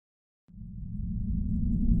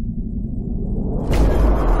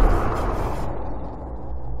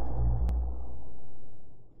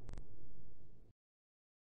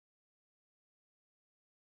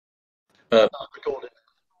Uh,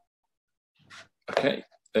 okay,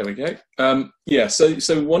 there we go. Yeah,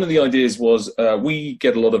 so one of the ideas was we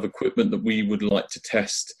get a lot of equipment that we would like to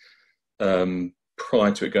test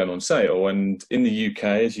prior to it going on sale. And in the UK,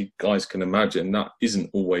 as you guys can imagine, that isn't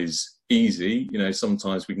always easy. You know,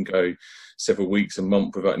 sometimes we can go several weeks, a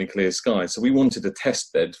month without any clear skies. So we wanted a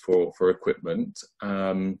test bed for equipment.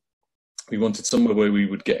 We wanted somewhere where we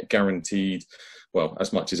would get guaranteed, well,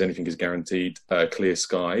 as much as anything is guaranteed, clear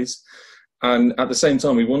skies. And at the same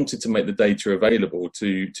time, we wanted to make the data available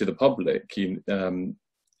to the public.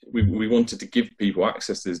 We wanted to give people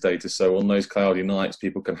access to this data, so on those cloudy nights,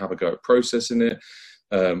 people can have a go at processing it.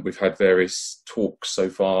 We've had various talks so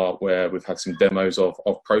far where we've had some demos of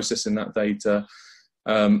processing that data.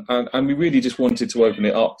 And we really just wanted to open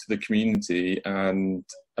it up to the community and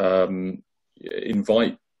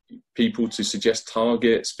invite people to suggest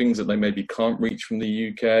targets, things that they maybe can't reach from the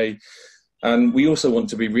UK. And we also want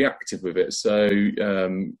to be reactive with it. So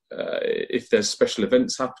if there's special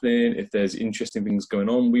events happening, if there's interesting things going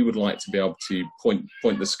on, we would like to be able to point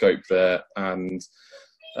the scope there and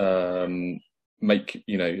make,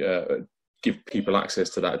 give people access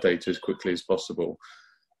to that data as quickly as possible.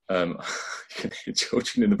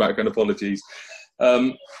 Children in the background, apologies.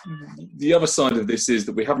 The other side of this is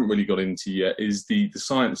that we haven't really got into yet is the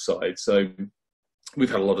science side. So we've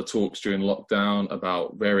had a lot of talks during lockdown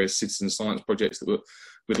about various citizen science projects that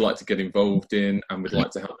we'd like to get involved in and we'd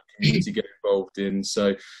like to help the community get involved in.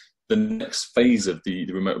 So the next phase of the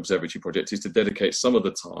remote observatory project is to dedicate some of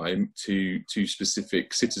the time to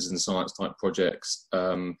specific citizen science type projects.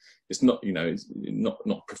 It's not, it's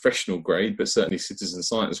not professional grade, but certainly citizen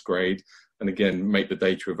science grade. And again, make the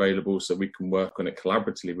data available so we can work on it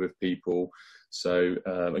collaboratively with people. So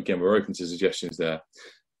again, we're open to suggestions there.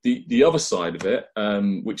 The other side of it,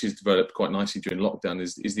 which is developed quite nicely during lockdown,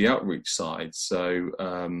 is the outreach side. So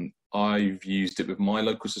I've used it with my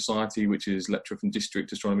local society, which is Letchworth and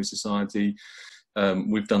District Astronomy Society.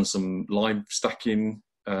 We've done some live stacking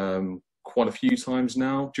quite a few times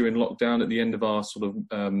now during lockdown at the end of our sort of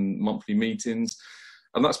monthly meetings.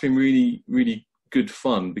 And that's been really, really good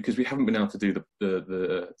fun because we haven't been able to do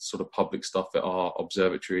the sort of public stuff at our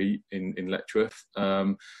observatory in Letchworth.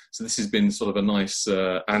 So this has been sort of a nice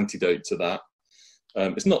antidote to that.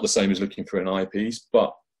 It's not the same as looking for an eyepiece,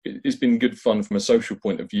 but it's been good fun from a social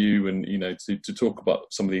point of view, and to talk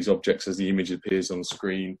about some of these objects as the image appears on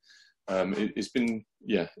screen. It's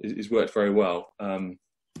worked very well.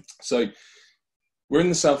 So we're in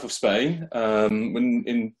the south of Spain,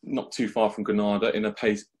 not too far from Granada, in a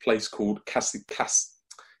place called Castilleja.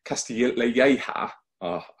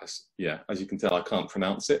 As you can tell, I can't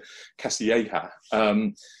pronounce it. Castilleja,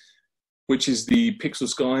 which is the Pixel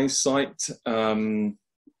Skies site,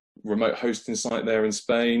 remote hosting site there in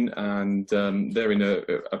Spain, and they're in a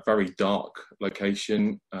very dark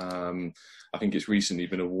location. I think it's recently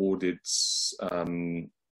been awarded some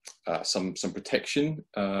protection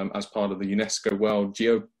as part of the UNESCO World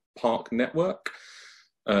Geopark Network.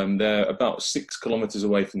 They're about 6 kilometers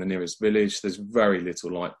away from the nearest village. There's very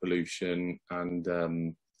little light pollution, and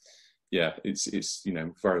it's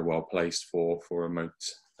very well placed for remote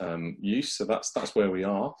use. So that's where we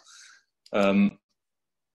are.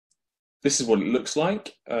 This is what it looks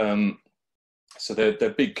like. So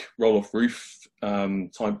they're big roll-off roof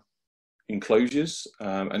type enclosures,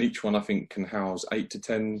 and each one I think can house 8 to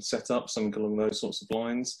 10 setups, something along those sorts of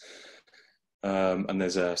lines. And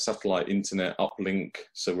there's a satellite internet uplink,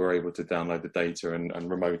 so we're able to download the data and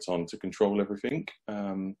remote on to control everything.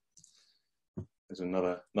 There's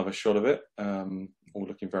another shot of it, all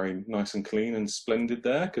looking very nice and clean and splendid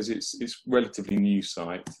there, because it's relatively new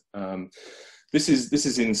site. This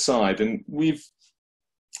is inside, and we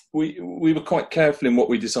were quite careful in what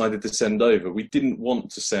we decided to send over. We didn't want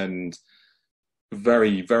to send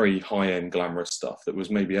very, very high-end glamorous stuff that was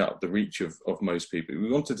maybe out of the reach of most people.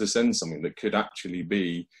 We wanted to send something that could actually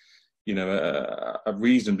be, a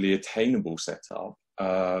reasonably attainable setup.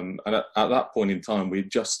 And at that point in time, we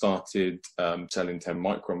just started selling 10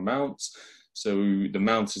 micron mounts. So the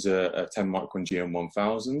mount is a 10 micron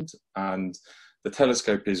GM1000, and the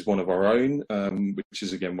telescope is one of our own, which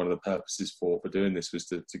is again one of the purposes for doing this, was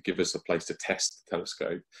to give us a place to test the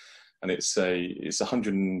telescope. And it's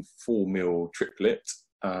 104 mil triplet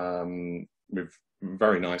with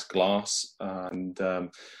very nice glass, and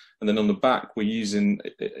then on the back we're using,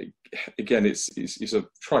 again, it's a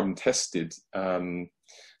tried and tested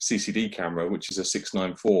CCD camera, which is a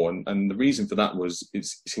 694, and the reason for that was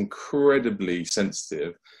it's incredibly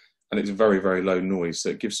sensitive. And it's very, very low noise,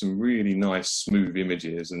 so it gives some really nice, smooth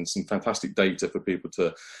images and some fantastic data for people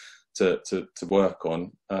to work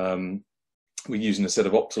on. We're using a set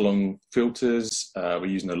of Optolong filters. We're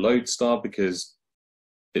using a Lodestar because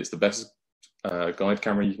it's the best guide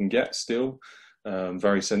camera you can get still,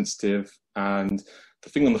 very sensitive. And the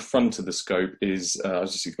thing on the front of the scope is, I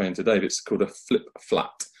was just explaining to Dave, it's called a flip flat,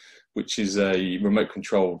 which is a remote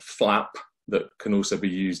controlled flap that can also be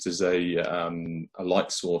used as a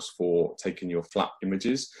light source for taking your flat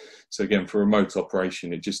images. So again, for remote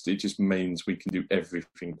operation, it just means we can do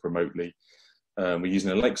everything remotely. We're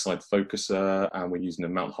using a lakeside focuser, and we're using a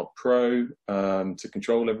Mount Hub Pro to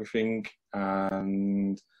control everything.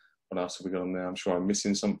 And what else have we got on there? I'm sure I'm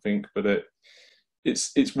missing something, but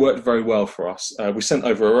it's worked very well for us. We sent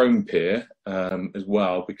over our own peer as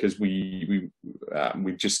well, because we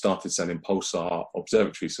just started selling Pulsar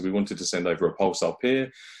Observatory, so we wanted to send over a Pulsar peer.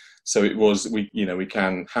 So it was, we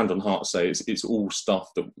can hand on heart say it's all stuff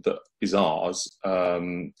that is ours.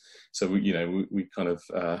 So we kind of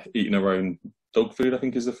eating our own dog food, I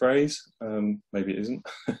think is the phrase. Maybe it isn't.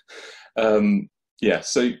 Yeah,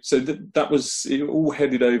 so that was it, all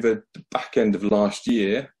headed over the back end of last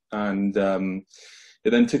year, and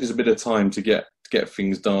it then took us a bit of time to get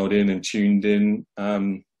things dialed in and tuned in.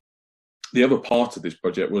 The other part of this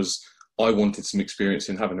project was I wanted some experience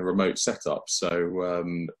in having a remote setup, so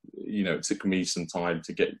it took me some time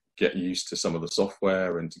to get used to some of the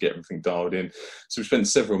software and to get everything dialed in. So we spent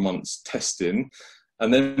several months testing,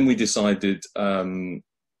 and then we decided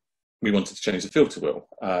we wanted to change the filter wheel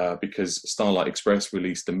because Starlight Express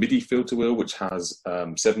released the MIDI filter wheel, which has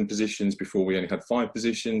 7 positions. Before we only had 5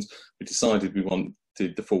 positions. We decided we wanted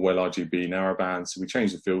the full well RGB narrowband, so we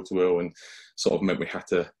changed the filter wheel, and sort of meant we had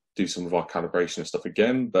to do some of our calibration and stuff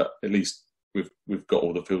again. But at least we've got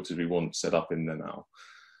all the filters we want set up in there now.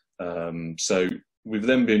 So we've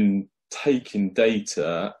then been taking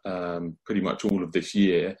data pretty much all of this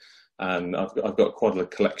year. And I've got quite a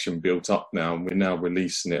collection built up now, and we're now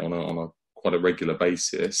releasing it on a quite a regular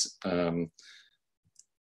basis.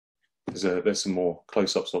 There's some more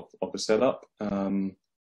close-ups of the setup.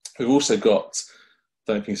 We've also got, I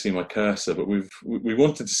don't know if you can see my cursor, but we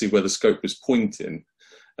wanted to see where the scope was pointing.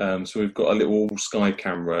 So we've got a little sky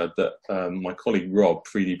camera that my colleague Rob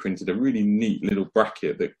 3D printed a really neat little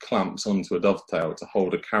bracket that clamps onto a dovetail to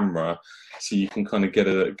hold a camera, so you can kind of get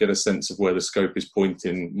a sense of where the scope is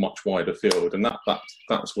pointing much wider field, and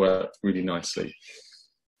that's worked really nicely.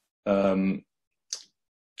 Jumping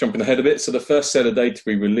ahead a bit, so the first set of data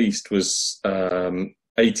we released was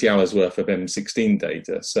 80 hours worth of M16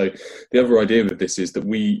 data. So the other idea with this is that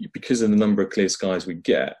because of the number of clear skies we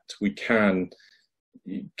get, we can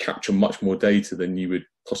capture much more data than you would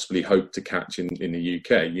possibly hope to catch in the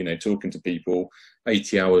UK. Talking to people,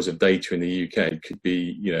 80 hours of data in the UK could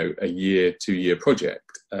be, a year, 2-year project.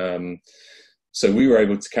 So we were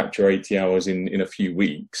able to capture 80 hours in a few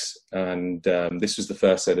weeks. And this was the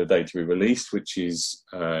first set of data we released, which is,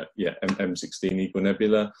 M16 Eagle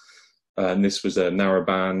Nebula. And this was a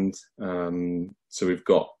narrowband. So we've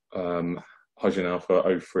got Hydrogen Alpha,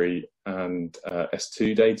 O3 and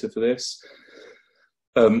S2 data for this.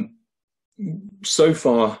 So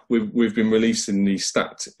far, we've been releasing these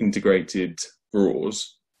stat integrated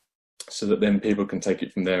RAWs, so that then people can take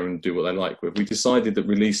it from there and do what they like with. We decided that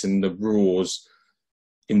releasing the RAWs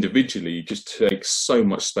individually just takes so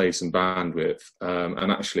much space and bandwidth,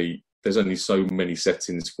 and actually there's only so many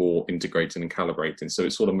settings for integrating and calibrating, so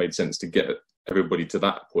it sort of made sense to get everybody to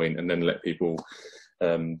that point and then let people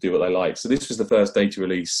do what they like. So this was the first data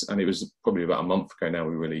release, and it was probably about a month ago now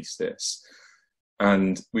we released this.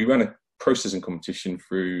 And we ran a processing competition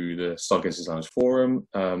through the Stargaze Designers Forum,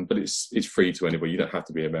 but it's free to anybody. You don't have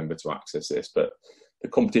to be a member to access this. But the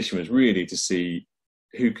competition was really to see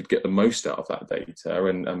who could get the most out of that data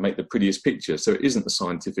and make the prettiest picture. So it isn't a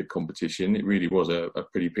scientific competition. It really was a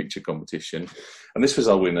pretty picture competition. And this was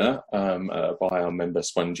our winner by our member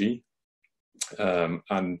Spongy.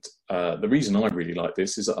 And the reason I really like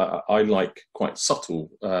this is I like quite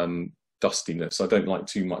subtle dustiness. I don't like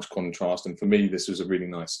too much contrast, and for me this was a really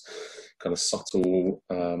nice kind of subtle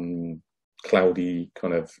cloudy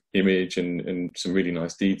kind of image and some really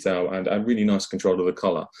nice detail and really nice control of the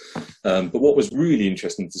color. But what was really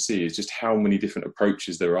interesting to see is just how many different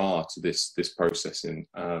approaches there are to this processing.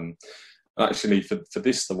 Actually for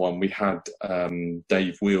this the one we had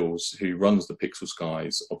Dave Wheels, who runs the Pixel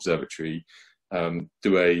Skies Observatory,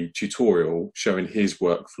 do a tutorial showing his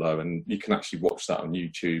workflow, and you can actually watch that on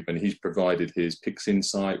YouTube, and he's provided his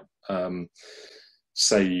PixInsight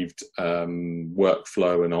saved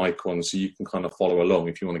workflow and icons, so you can kind of follow along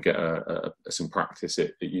if you want to get some practice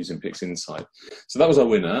at using PixInsight. So that was our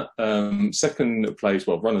winner. Second place,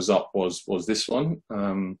 well, runners up was this one,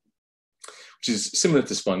 which is similar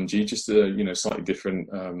to spongy, just a slightly different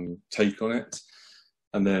take on it.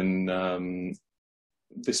 And then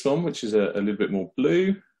this one, which is a little bit more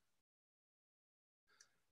blue.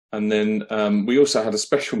 And then we also had a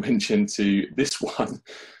special mention to this one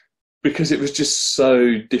because it was just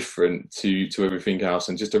so different to everything else,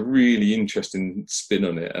 and just a really interesting spin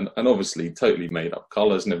on it. And obviously totally made up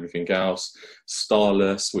colours and everything else,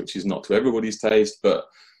 starless, which is not to everybody's taste, but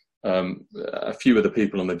a few of the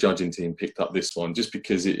people on the judging team picked up this one just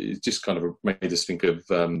because it just kind of made us think of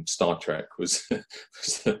Star Trek was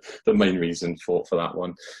the main reason for that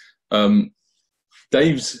one.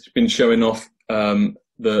 Dave's been showing off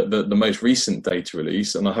the most recent data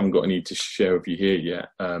release, and I haven't got any to share with you here yet.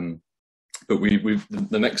 But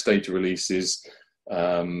the next data release is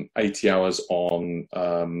 80 hours on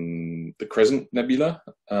the Crescent Nebula,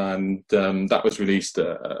 and that was released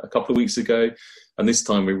a couple of weeks ago. And this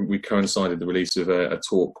time we coincided the release of a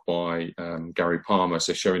talk by Gary Palmer,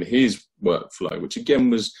 so showing his workflow, which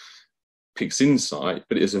again picks insight,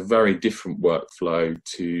 but it is a very different workflow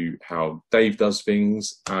to how Dave does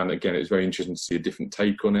things. And again, it's very interesting to see a different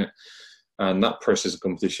take on it. And that process of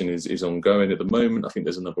competition is ongoing at the moment. I think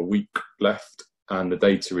there's another week left, and the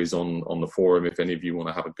data is on the forum if any of you want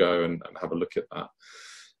to have a go and have a look at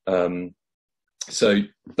that. So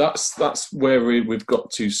that's where we've got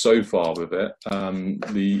to so far with it.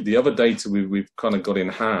 The other data we've kind of got in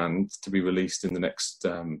hand to be released in the next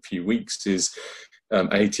few weeks is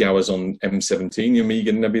 80 hours on M17, your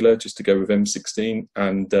Megan Nebula, just to go with M16.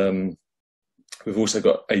 And we've also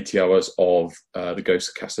got 80 hours of the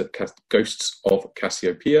Ghosts of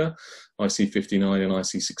Cassiopeia, IC59 and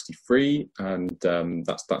IC63, and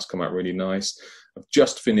that's come out really nice. I've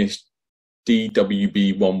just finished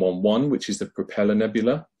DWB111, which is the Propeller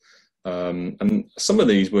Nebula. And some of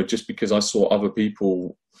these were just because I saw other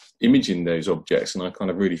people imaging those objects and I kind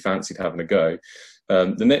of really fancied having a go.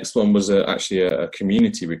 The next one was actually a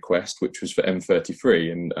community request, which was for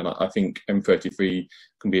M33, and I think M33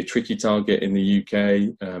 can be a tricky target in the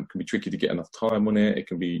UK. Can be tricky to get enough time on it. It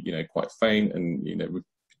can be quite faint, and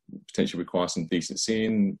potentially require some decent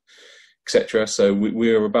seeing, etc. So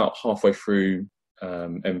we're about halfway through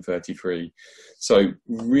M33. So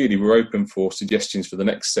really, we're open for suggestions for the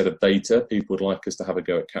next set of data people would like us to have a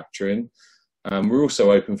go at capturing. We're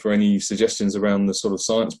also open for any suggestions around the sort of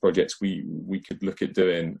science projects we could look at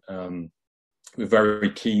doing. We're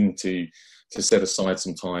very keen to set aside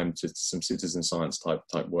some time to some citizen science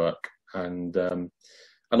type work, and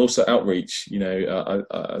also outreach.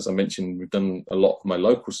 As I mentioned, we've done a lot for my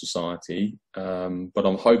local society, but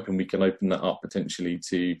I'm hoping we can open that up potentially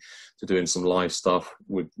to doing some live stuff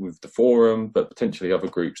with the forum, but potentially other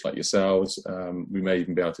groups like yourselves. We may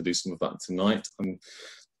even be able to do some of that tonight. I'm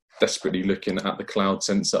desperately looking at the cloud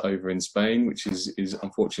sensor over in Spain, which is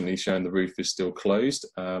unfortunately showing the roof is still closed.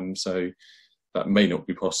 So that may not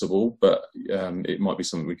be possible, but it might be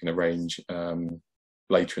something we can arrange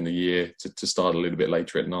later in the year to start a little bit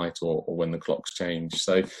later at night or when the clocks change.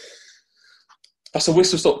 So that's a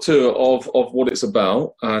whistle-stop tour of what it's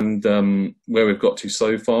about and where we've got to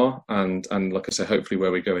so far, and like I say, hopefully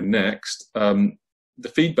where we're going next. The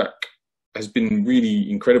feedback has been really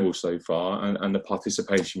incredible so far, and the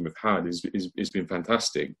participation we've had has been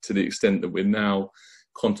fantastic, to the extent that we're now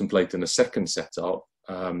contemplating a second setup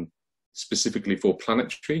specifically for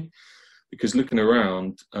planetary, because looking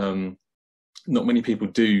around, not many people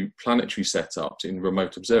do planetary setups in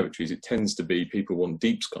remote observatories. It tends to be people want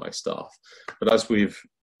deep sky stuff, but as we've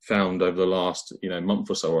found over the last month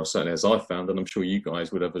or so, or certainly as I've found, and I'm sure you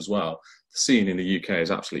guys would have as well, the seeing in the UK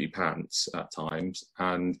is absolutely pants at times,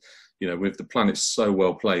 and with the planets so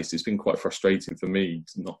well placed, it's been quite frustrating for me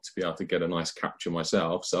not to be able to get a nice capture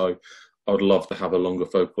myself. So I would love to have a longer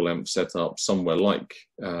focal length set up somewhere like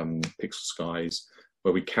Pixel Skies,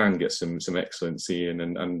 where we can get some excellent seeing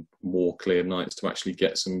and more clear nights to actually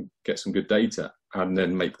get some good data, and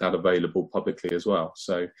then make that available publicly as well.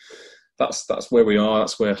 So that's where we are.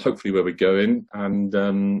 That's hopefully where we're going. And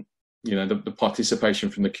the participation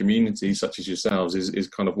from the community, such as yourselves, is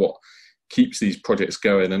kind of what keeps these projects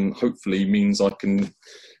going, and hopefully means I can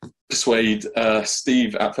persuade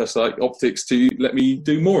Steve at First Light Optics to let me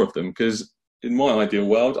do more of them, because in my ideal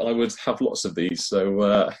world I would have lots of these.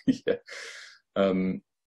 So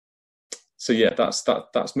yeah,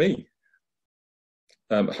 that's me.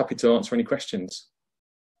 Happy to answer any questions.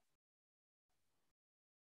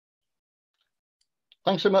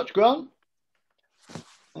 Thanks so much, Grant.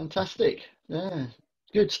 Fantastic. Yeah.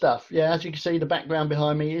 Good stuff. Yeah, as you can see, the background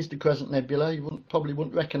behind me is the Crescent Nebula. You probably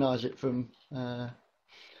wouldn't recognise it from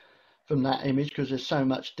that image because there's so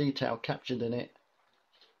much detail captured in it.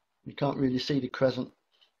 You can't really see the crescent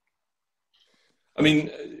I mean,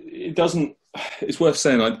 it doesn't. It's worth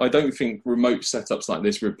saying. I don't think remote setups like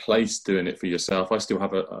this replace doing it for yourself. I still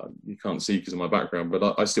have you can't see because of my background,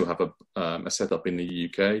 but I still have a setup in the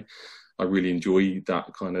UK. I really enjoy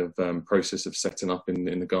that kind of process of setting up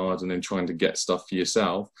in the garden and then trying to get stuff for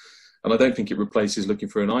yourself. And I don't think it replaces looking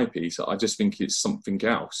for an eyepiece. I just think it's something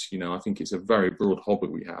else. You know, I think it's a very broad hobby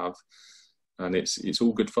we have, and it's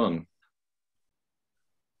all good fun.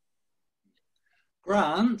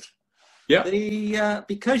 Grant, yeah.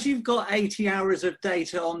 Because you've got 80 hours of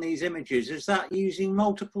data on these images, is that using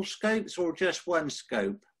multiple scopes or just one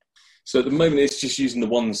scope? So at the moment, it's just using the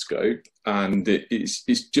one scope, and it's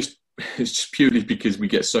just purely because we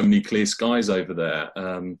get so many clear skies over there.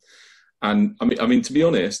 And I mean, to be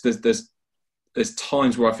honest, there's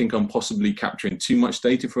times where I think I'm possibly capturing too much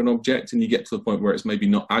data for an object, and you get to the point where it's maybe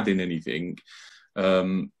not adding anything.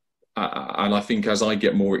 And I think as I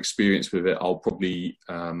get more experience with it, I'll probably,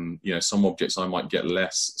 you know, some objects I might get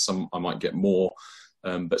less, some I might get more.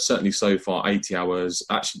 But certainly so far, 80 hours.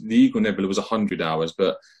 Actually, the Eagle Nebula was 100 hours,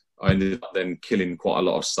 but I ended up then killing quite a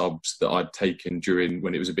lot of subs that I'd taken during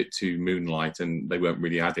when it was a bit too moonlight and they weren't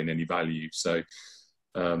really adding any value. So,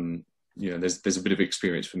 you know, there's a bit of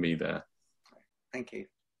experience for me there. Thank you.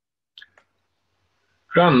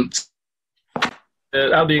 Grant,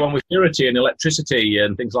 how do you go on with security and electricity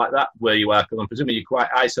and things like that where you are? Because I'm presuming you're quite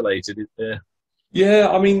isolated. Yeah,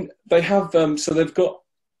 I mean, they have, so they've got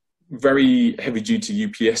very heavy-duty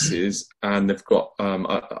UPSs, and they've got,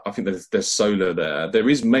 I think there's solar there. There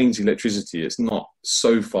is mains electricity. It's not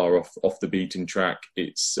so far off the beaten track.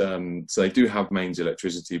 It's so they do have mains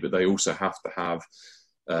electricity, but they also have to have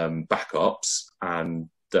backups, and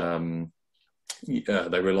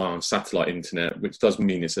they rely on satellite internet, which does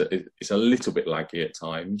mean it's a little bit laggy at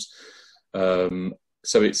times. So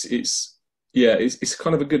it's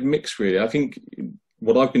kind of a good mix, really. I think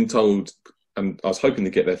what I've been told, and I was hoping to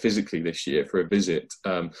get there physically this year for a visit.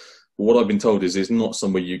 What I've been told is it's not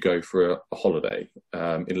somewhere you go for a holiday,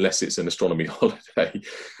 unless it's an astronomy holiday,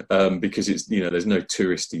 because it's, you know, there's no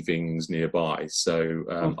touristy things nearby. So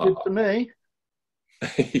good for me.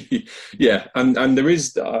 Yeah, and there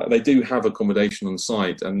is they do have accommodation on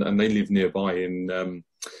site, and they live nearby in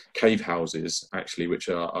cave houses actually, which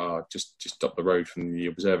are just up the road from the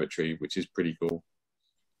observatory, which is pretty cool.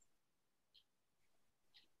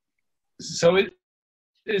 So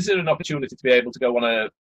is there an opportunity to be able to go on a,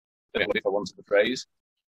 if I wanted the phrase?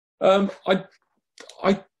 I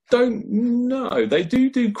don't know. They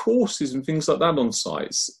do courses and things like that on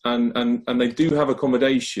sites, and they do have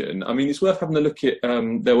accommodation. I mean, it's worth having a look at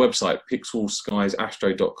their website,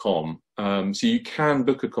 pixelskiesastro.com. So you can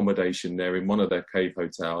book accommodation there in one of their cave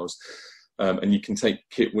hotels, and you can take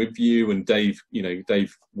kit with you. And Dave, you know,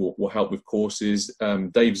 Dave will help with courses.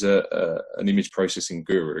 Dave's an image processing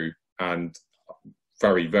guru and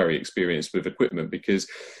very, very experienced with equipment, because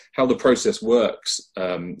how the process works,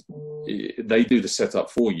 they do the setup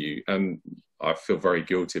for you, and I feel very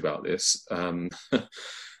guilty about this.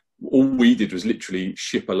 All we did was literally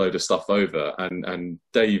ship a load of stuff over, and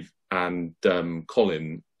Dave and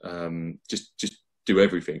Colin just do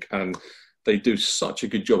everything, and they do such a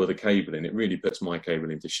good job of the cabling. It really puts my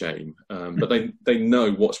cabling to shame. But they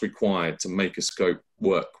know what's required to make a scope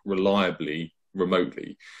work reliably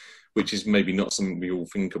remotely, which is maybe not something we all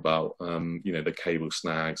think about, you know, the cable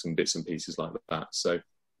snags and bits and pieces like that. So,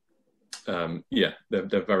 yeah,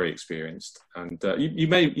 they're very experienced, and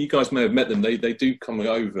you guys may have met them. They do come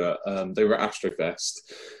over. They were at Astrofest,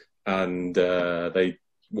 and they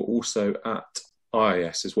were also at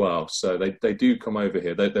IIS as well. So they do come over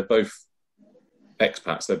here. They're both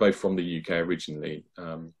expats. They're both from the UK originally.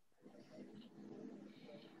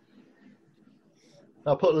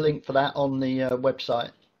 I'll put a link for that on the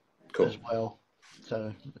website. Cool. As well,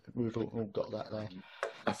 so we've all got that there.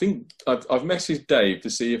 I think I've messaged Dave to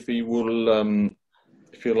see if he will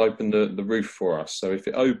if he'll open the roof for us. So if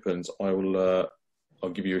it opens, I'll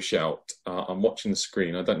give you a shout. I'm watching the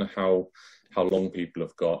screen. I don't know how long people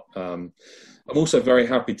have got. I'm also very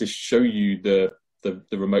happy to show you the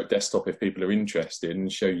remote desktop if people are interested, and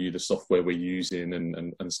show you the software we're using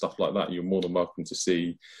and stuff like that. You're more than welcome to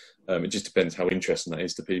see. It just depends how interesting that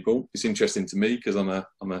is to people. It's interesting to me because I'm a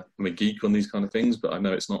geek on these kind of things, but I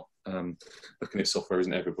know it's not. Looking at software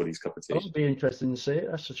isn't everybody's cup of tea. It'll be interesting to see it,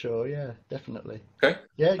 that's for sure. Yeah, definitely. Okay.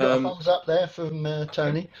 Yeah, got a thumbs up there from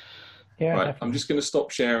Tony. Yeah. Right. I'm just going to stop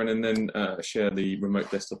sharing and then share the remote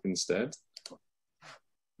desktop instead.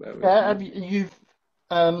 Yeah, have you've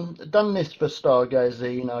done this for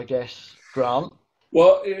Stargazing, I guess, Grant?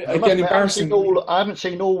 Well, again, embarrassing. I haven't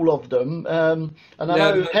seen all of them, and I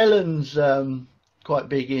know Helen's quite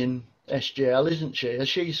big in SGL, isn't she? Has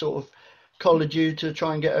she sort of collared you to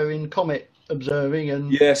try and get her in comet observing,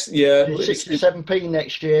 and yes, yeah, 67p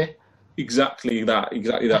next year. Exactly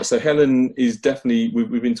that. So Helen is definitely,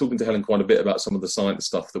 we've been talking to Helen quite a bit about some of the science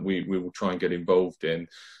stuff that we will try and get involved in.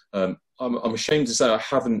 I'm ashamed to say I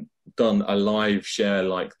haven't done a live share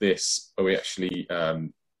like this where we actually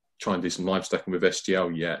try and do some live stacking with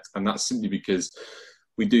SGL yet, and that's simply because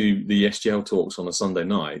we do the SGL talks on a Sunday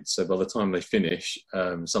night, so by the time they finish,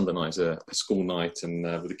 Sunday night's a school night, and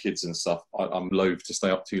with the kids and stuff, I'm loath to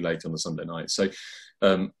stay up too late on the Sunday night. So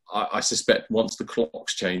I suspect once the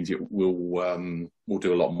clocks change, we'll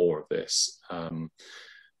do a lot more of this, and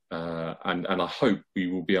I hope we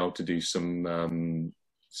will be able to do some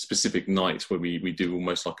specific nights where we do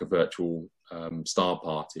almost like a virtual star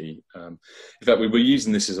party. In fact, we were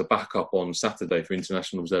using this as a backup on Saturday for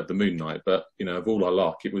International Observe the Moon Night, but of all our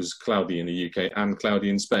luck, it was cloudy in the UK and cloudy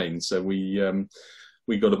in Spain, so we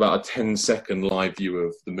got about a 10-second live view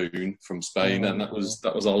of the moon from Spain, and that was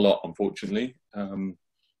our lot, unfortunately.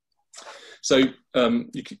 So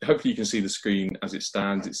hopefully you can see the screen as it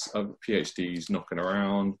stands. It's PhDs knocking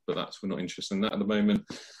around, but we're not interested in that at the moment.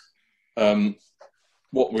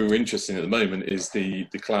 What we were interested in at the moment is the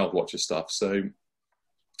Cloud Watcher stuff. So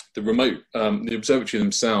the remote, the observatory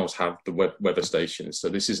themselves have the weather stations. So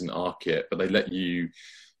this isn't our kit, but they let you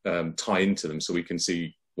tie into them so we can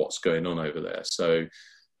see what's going on over there. So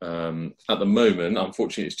at the moment,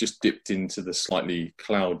 unfortunately, it's just dipped into the slightly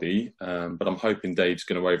cloudy, but I'm hoping Dave's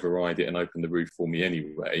going to override it and open the roof for me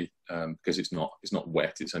anyway, because it's not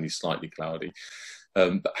wet, it's only slightly cloudy.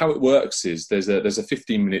 But how it works is there's a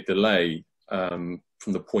 15-minute delay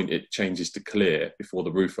from the point it changes to clear before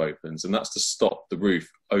the roof opens, and that's to stop the roof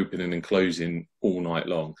opening and closing all night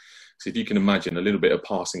long. So if you can imagine a little bit of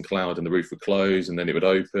passing cloud and the roof would close and then it would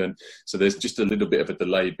open. So there's just a little bit of a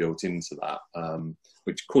delay built into that,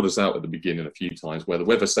 which caught us out at the beginning a few times where the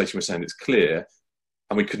weather station was saying it's clear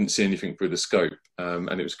and we couldn't see anything through the scope,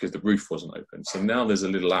 and it was because the roof wasn't open. So now there's a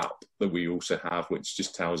little app that we also have which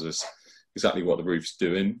just tells us exactly what the roof's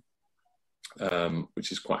doing,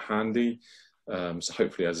 which is quite handy. So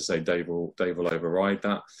hopefully, as I say, Dave will override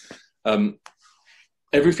that.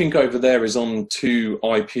 Everything over there is on 2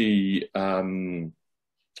 IP,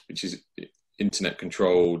 which is internet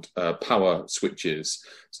controlled power switches.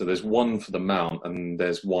 So there's one for the mount and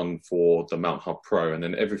there's one for the Mount Hub Pro, and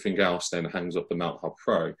then everything else then hangs up the Mount Hub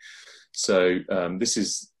Pro. So this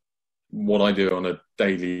is what I do on a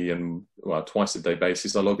daily and twice a day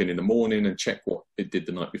basis. I log in the morning and check what it did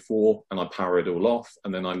the night before, and I power it all off,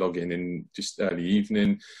 and then I log in just early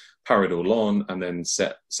evening, power it all on, and then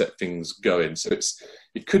set things going. So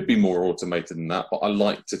it could be more automated than that, but I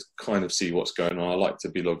like to kind of see what's going on. I like to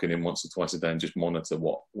be logging in once or twice a day and just monitor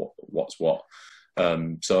what's what.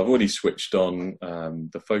 So I've already switched on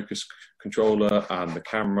the focus controller and the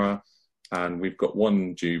camera, and we've got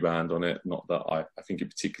one dew band on it. Not that I think it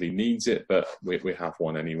particularly needs it, but we have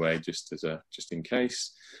one anyway, just in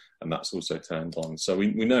case. And that's also turned on. So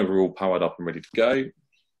we know we're all powered up and ready to go.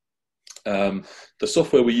 The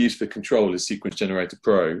software we use for control is Sequence Generator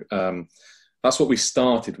Pro. That's what we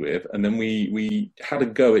started with, and then we had a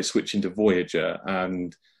go at switching to Voyager.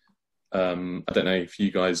 And I don't know if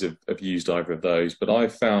you guys have used either of those, but I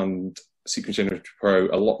found Sequence Generator Pro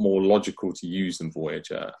a lot more logical to use than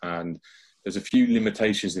Voyager, and there's a few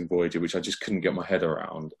limitations in Voyager which I just couldn't get my head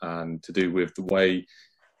around, and to do with the way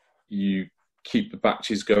you keep the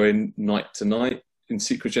batches going night to night. In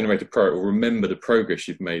Sequence Generator Pro, it will remember the progress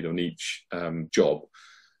you've made on each job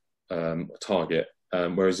target,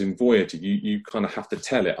 whereas in Voyager you kind of have to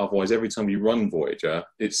tell it, otherwise every time you run Voyager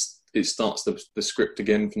it starts the script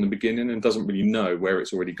again from the beginning and doesn't really know where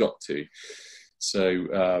it's already got to.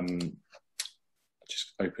 So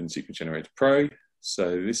just open Sequence Generator Pro.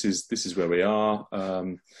 So this is where we are.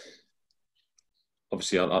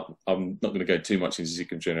 Obviously, I'm not going to go too much into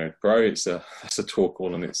Sequence Generator Pro. That's a talk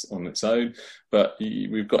all on its own. But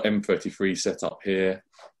we've got M33 set up here,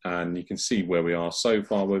 and you can see where we are so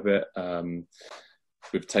far with it.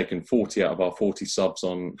 We've taken 40 out of our 40 subs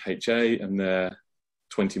on HA, and they're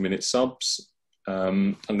 20-minute subs.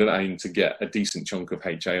 I'm going to aim to get a decent chunk of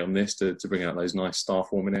HA on this to bring out those nice star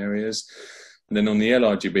forming areas. And then on the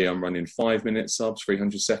LRGB, I'm running 5-minute subs,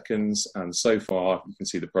 300 seconds. And so far, you can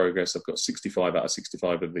see the progress. I've got 65 out of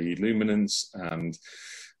 65 of the luminance. And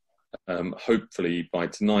hopefully by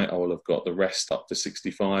tonight, I will have got the rest up to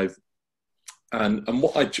 65. And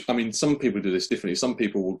what I mean, some people do this differently. Some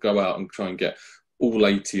people will go out and try and get all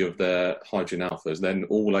 80 of their hydrogen alphas, then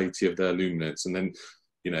all 80 of their luminance, and then,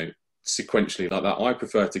 sequentially like that. I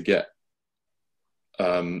prefer to get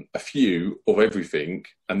a few of everything,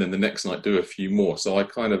 and then the next night do a few more. So I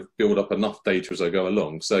kind of build up enough data as I go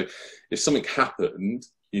along. So if something happened,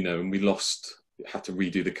 and we had to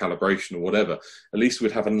redo the calibration or whatever, at least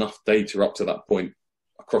we'd have enough data up to that point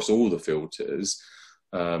across all the filters.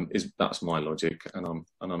 That's my logic, and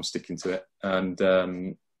I'm sticking to it.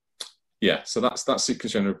 And yeah, so that's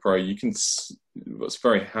Sequence Generator Pro. What's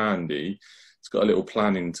very handy, it's got a little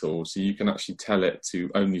planning tool, so you can actually tell it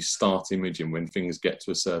to only start imaging when things get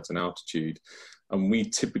to a certain altitude. And we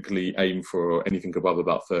typically aim for anything above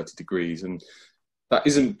about 30 degrees. And that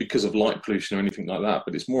isn't because of light pollution or anything like that,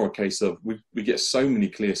 but it's more a case of we get so many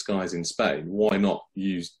clear skies in Spain. Why not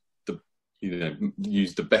use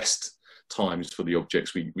the best times for the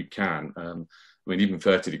objects we can? I mean, even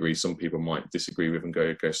 30 degrees, some people might disagree with and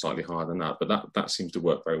go slightly higher than that, but that seems to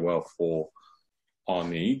work very well for our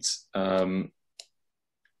needs.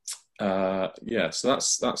 Yeah, so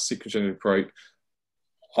that's Sequence Generator Pro.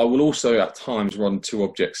 I will also at times run two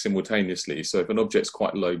objects simultaneously. So if an object's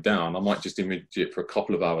quite low down, I might just image it for a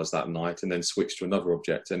couple of hours that night and then switch to another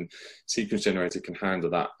object. And Sequence Generator can handle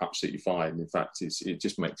that absolutely fine. In fact, it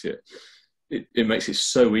just makes it makes it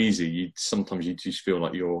so easy. Sometimes you just feel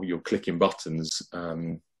like you're clicking buttons,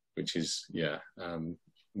 which is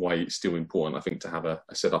why it's still important, I think, to have a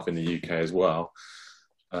setup in the UK as well.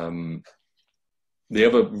 The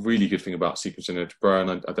other really good thing about Sequence Generator Pro,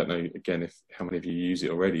 and I don't know again how many of you use it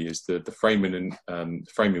already, is the framing and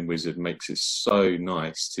framing wizard makes it so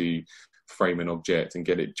nice to frame an object and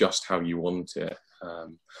get it just how you want it.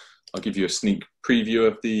 I'll give you a sneak preview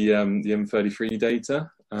of the M33 data,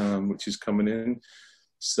 which is coming in.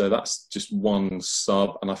 So that's just one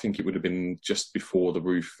sub, and I think it would have been just before the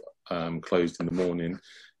roof closed in the morning.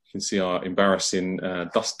 You can see our embarrassing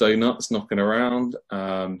dust donuts knocking around,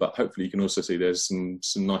 but hopefully you can also see there's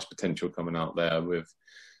some nice potential coming out there with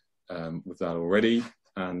that already.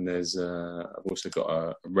 And there's I've also got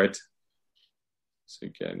a red. So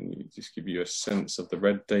again, just give you a sense of the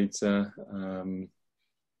red data.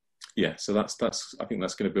 Yeah, so that's I think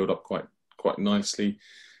that's going to build up quite nicely.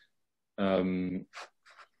 And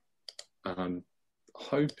I'm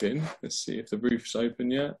hoping, let's see if the roof's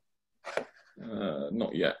open yet.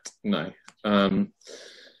 Not yet, no.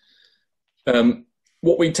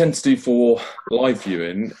 What we tend to do for live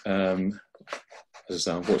viewing, as I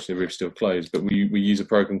say, unfortunately the roof's still closed, but we use a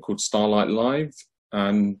program called Starlight Live,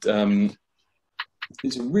 and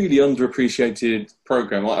it's a really underappreciated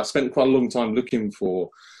program. I spent quite a long time looking for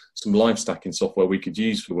some live stacking software we could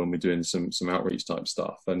use for when we're doing some outreach type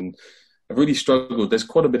stuff, and I've really struggled. There's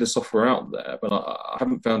quite a bit of software out there, but I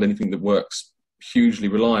haven't found anything that works hugely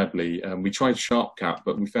reliably. We tried SharpCap,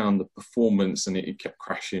 but we found the performance and it kept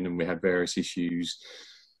crashing, and we had various issues.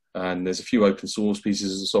 And there's a few open source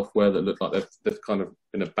pieces of software that look like they've kind of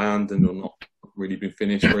been abandoned or not really been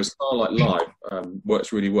finished, whereas Starlight Live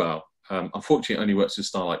works really well. Unfortunately, it only works with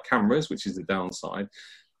Starlight cameras, which is the downside.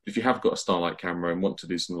 If you have got a Starlight camera and want to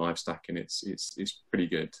do some live stacking, it's pretty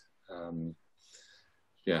good.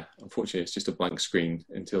 Yeah, unfortunately, it's just a blank screen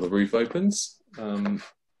until the roof opens.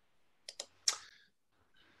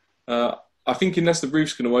 I think unless the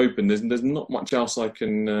roof's going to open, there's not much else I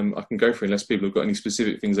can go for, unless people have got any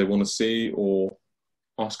specific things they want to see or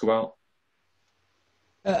ask about.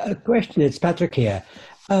 A question, it's Patrick here.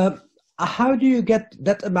 How do you get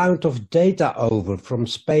that amount of data over from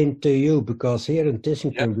Spain to you? Because here in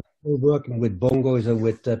Tissington, we're working with bongos and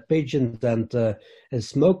with pigeons and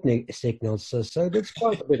smoke signals, so that's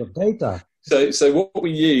quite a bit of data. So what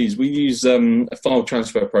we use a file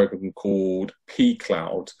transfer program called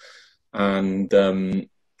pCloud, and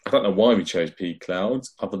I don't know why we chose pCloud,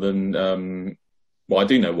 other than well, I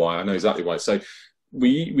do know why. I know exactly why. So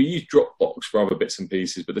we use Dropbox for other bits and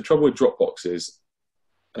pieces, but the trouble with Dropbox is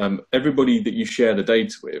everybody that you share the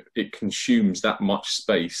data with, it consumes that much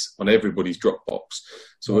space on everybody's Dropbox.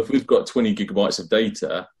 So if we've got 20 gigabytes of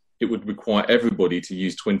data, it would require everybody to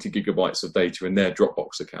use 20 gigabytes of data in their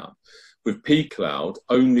Dropbox account. With pCloud,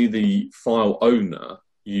 only the file owner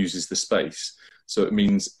uses the space. So it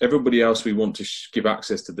means everybody else we want to give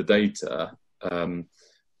access to the data,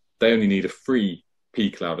 they only need a free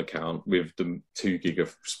pCloud account with the 2 gig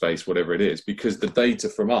of space, whatever it is, because the data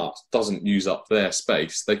from us doesn't use up their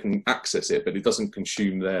space. They can access it, but it doesn't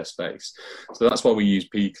consume their space. So that's why we use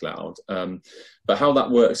pCloud. But how that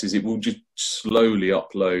works is it will just slowly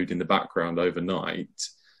upload in the background overnight.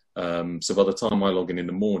 So by the time I log in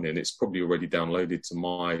the morning, it's probably already downloaded to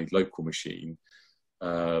my local machine.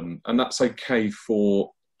 And that's okay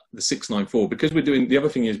for the 694, because we're doing, the other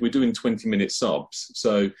thing is we're doing 20-minute subs.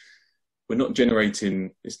 So we're not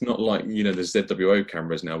generating, it's not like, you know, there's ZWO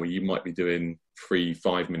cameras now where you might be doing 3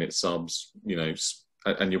 5-minute subs, you know,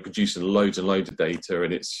 and you're producing loads and loads of data,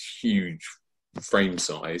 and it's huge frame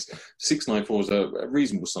size. 694 is a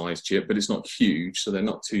reasonable size chip, but it's not huge, so they're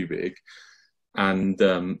not too big. And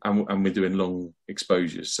we're doing long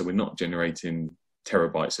exposures, so we're not generating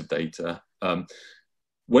terabytes of data.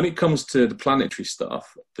 When it comes to the planetary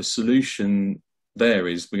stuff, the solution there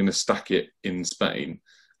is we're going to stack it in Spain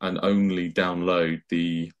and only download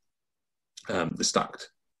the stacked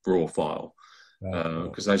raw file.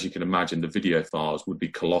 Because as you can imagine, the video files would be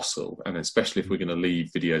colossal, and especially if we're going to leave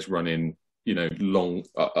videos running, long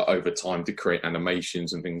over time to create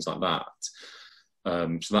animations and things like that.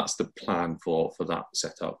 So that's the plan for that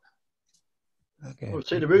setup. Okay. Well,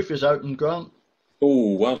 see, the roof is open, Grant.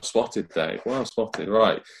 Oh, well spotted, Dave. Well spotted.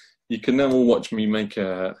 Right, you can now all watch me make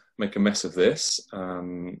a mess of this.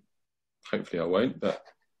 Hopefully, I won't. But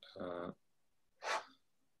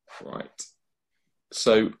right.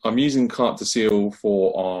 So I'm using cart to seal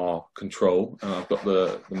for our control, and I've got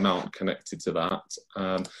the mount connected to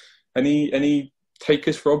that. Any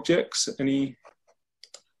takers for objects? Any?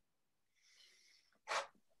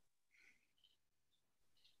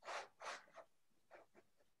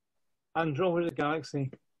 Andromeda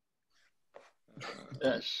Galaxy.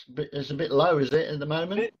 It's a bit low, is it, at the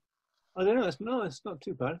moment? I don't know. It's not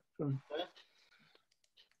too bad.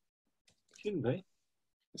 Shouldn't be.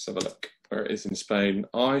 Let's have a look where it is in Spain.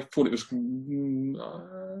 I thought it was. Where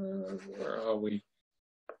are we?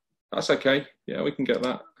 That's okay. Yeah, we can get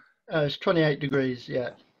that. It's 28 degrees.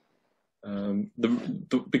 Yeah.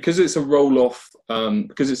 Because it's a roll-off.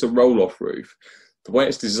 Because it's a roll-off roof. The way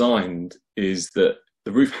it's designed is that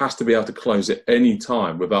the roof has to be able to close at any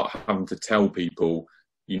time without having to tell people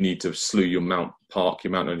you need to slew your mount, park your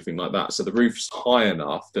mount, or anything like that. So the roof's high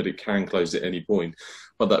enough that it can close at any point.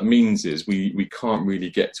 What that means is we can't really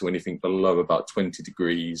get to anything below about 20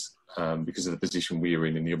 degrees because of the position we are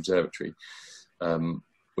in the observatory,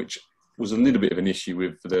 which was a little bit of an issue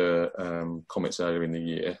with the comets earlier in the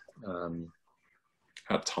year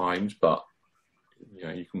at times, but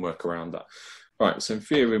you can work around that. Right, so in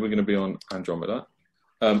theory, we're going to be on Andromeda.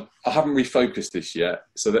 I haven't refocused this yet,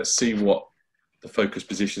 so let's see what the focus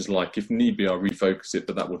position is like. If need be, I'll refocus it,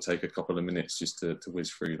 but that will take a couple of minutes just to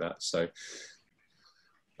whiz through that. So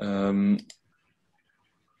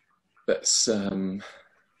let's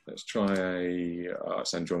try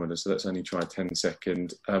it's Andromeda, so let's only try a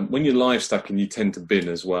 10-second. When you're live stacking, you tend to bin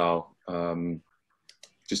as well,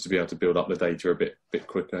 just to be able to build up the data a bit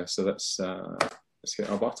quicker. So let's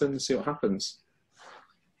hit our button and see what happens.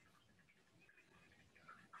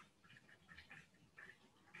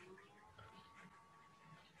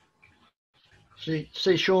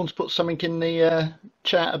 See, Sean's put something in the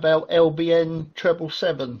chat about LBN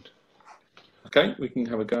 777. Okay, we can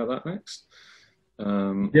have a go at that next.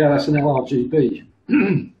 Yeah, that's an LRGB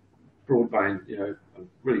broadband.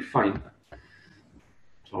 Really faint.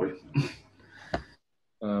 Sorry.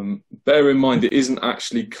 Bear in mind, it isn't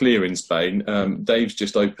actually clear in Spain. Dave's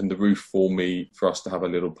just opened the roof for me for us to have a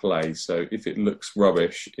little play. So if it looks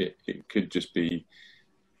rubbish, it could just be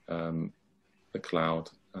the cloud.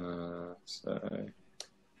 So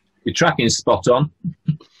your tracking's spot on.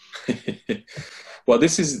 Well,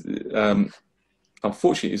 this is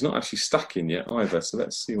unfortunately it's not actually stacking yet either. So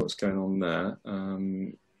let's see what's going on there.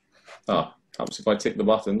 Helps if I tick the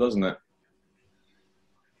button, doesn't it?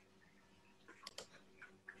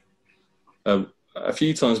 A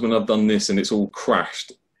few times when I've done this and it's all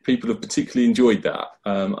crashed, people have particularly enjoyed that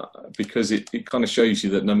because it kind of shows you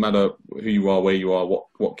that no matter who you are, where you are,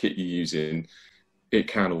 what kit you're using, it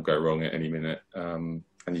can all go wrong at any minute, and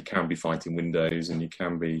you can be fighting Windows, and you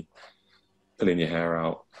can be pulling your hair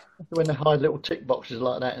out. When they hide little tick boxes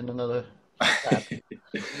like that in another tab.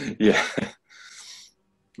 Yeah.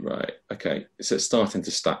 Right. Okay. So it's starting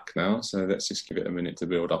to stack now. So let's just give it a minute to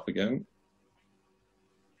build up again.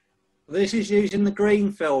 This is using the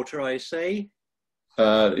green filter, I see.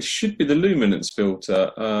 It should be the luminance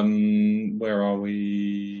filter. Where are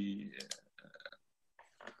we?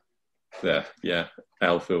 There, yeah,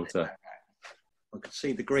 L filter. I can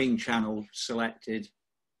see the green channel selected.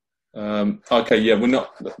 Okay, yeah, we're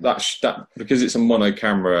not that because it's a mono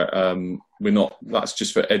camera. We're not. That's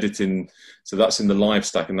just for editing. So that's in the live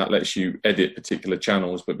stack, and that lets you edit particular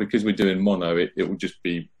channels. But because we're doing mono, it will just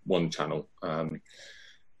be one channel. So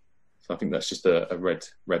I think that's just a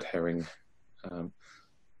red herring.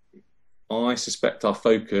 I suspect our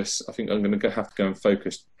focus. I think I'm going to have to go and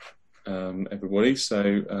focus everybody.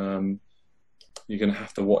 So you're going to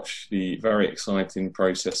have to watch the very exciting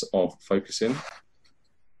process of focusing.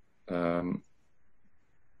 Because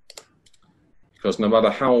no matter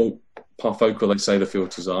how parfocal they say the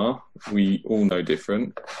filters are, we all know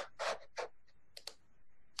different.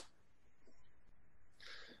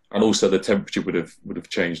 and also the temperature would have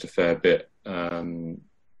changed a fair bit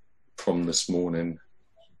from this morning.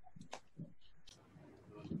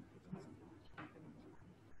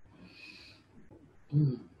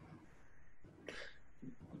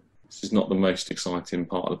 This is not the most exciting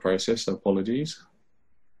part of the process, so apologies.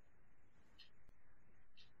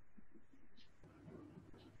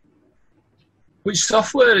 Which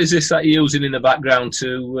software is this that you're using in the background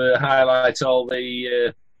to highlight all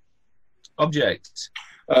the objects?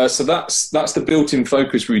 So that's the built-in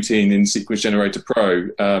focus routine in Sequence Generator Pro.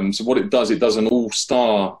 So what it does an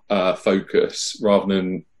all-star focus rather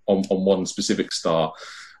than on one specific star.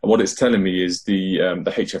 And what it's telling me is the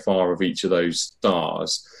HFR of each of those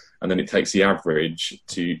stars, and then it takes the average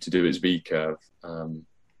to do its V curve.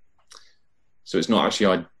 So it's not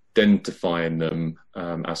actually identifying them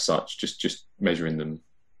as such, just measuring them.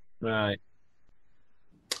 Right.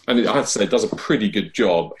 And I have to say, it does a pretty good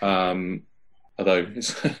job. Although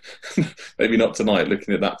it's maybe not tonight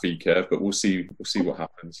looking at that V curve, but we'll see what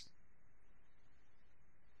happens.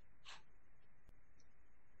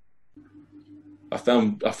 I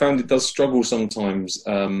found it does struggle sometimes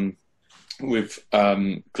with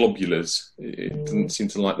globulars. It doesn't seem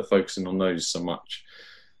to like the focusing on those so much.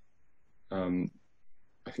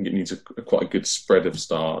 I think it needs quite a good spread of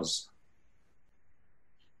stars.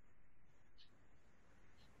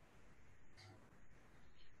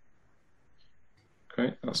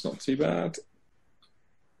 Okay, that's not too bad.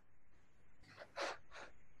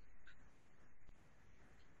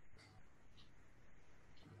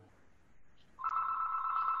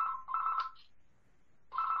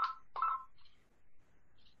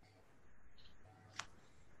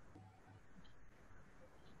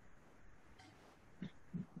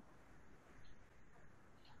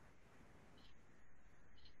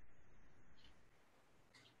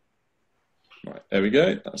 Right, there we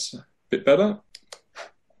go. That's a bit better.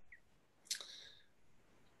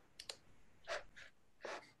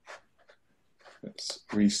 Let's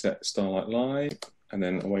reset Starlight Live, and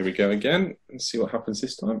then away we go again and see what happens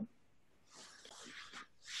this time.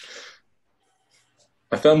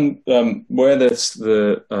 I found where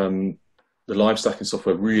the live stacking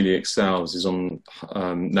software really excels is on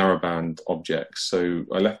narrowband objects. So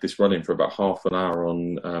I left this running for about half an hour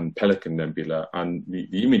on Pelican Nebula, and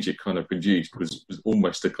the image it kind of produced was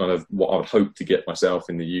almost a kind of what I would hope to get myself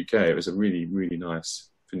in the UK. It was a really, really nice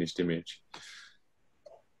finished image.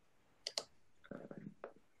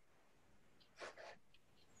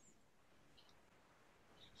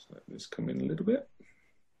 Just let this come in a little bit.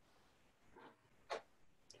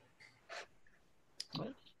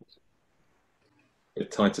 Bit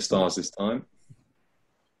tighter stars this time.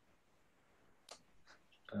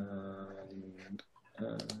 And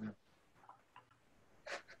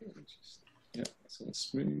yeah, that's all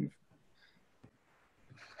smooth.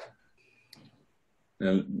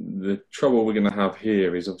 Now, the trouble we're going to have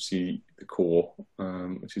here is obviously the core,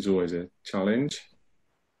 which is always a challenge.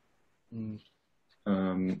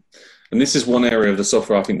 And this is one area of the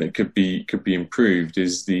software I think that could be improved,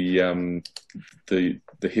 is the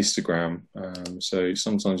histogram. So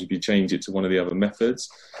sometimes if you change it to one of the other methods,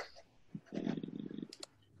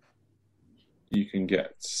 you can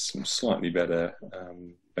get some slightly better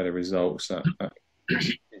results at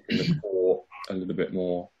keeping the core a little bit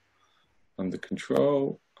more under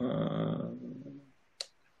control.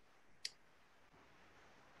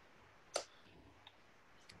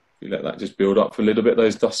 You let that just build up for a little bit.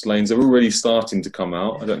 Those dust lanes are already starting to come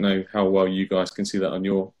out. I don't know how well you guys can see that on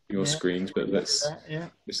your screens, but it's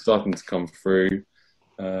starting to come through,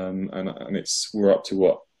 and we're up to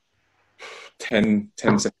what, 10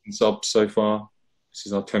 second subs so far. This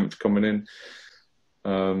is our 10th coming in.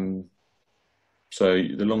 So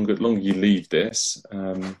the longer you leave this,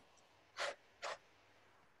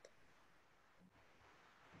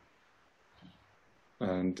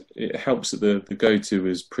 and it helps that the go-to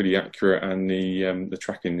is pretty accurate, and the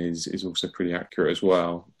tracking is also pretty accurate as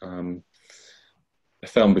well. I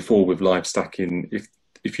found before with live stacking,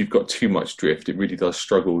 if you've got too much drift, it really does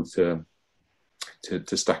struggle to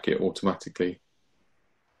stack it automatically.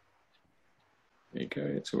 There you go.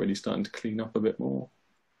 It's already starting to clean up a bit more.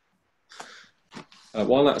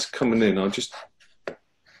 While that's coming in, I'll just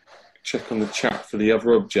check on the chat for the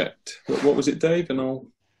other object. What was it, Dave? And I'll.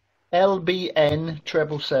 LBN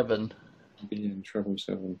 777. LBN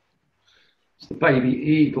 777. It's the Baby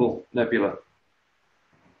Eagle Nebula.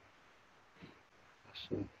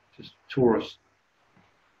 That's just Taurus.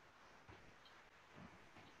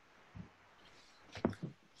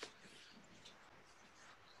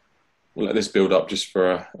 We'll let this build up just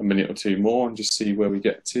for a minute or two more and just see where we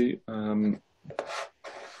get to.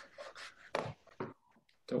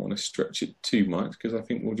 don't want to stretch it too much because I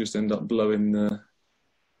think we'll just end up blowing the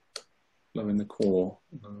core.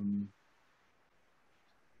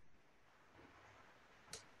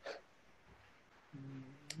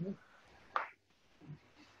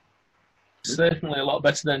 Certainly a lot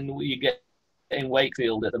better than what you get in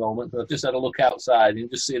Wakefield at the moment. I've just had a look outside and you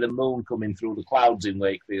just see the moon coming through the clouds in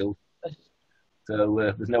Wakefield.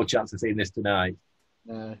 So there's no chance of seeing this tonight.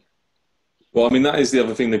 No. Well, I mean, that is the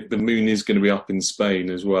other thing, that the moon is going to be up in Spain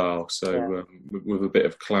as well. So with a bit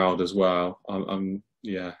of cloud as well,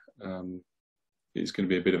 it's going to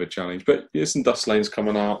be a bit of a challenge. But there's some dust lanes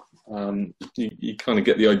coming out. You kind of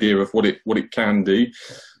get the idea of what it can do.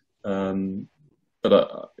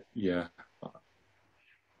 Yeah.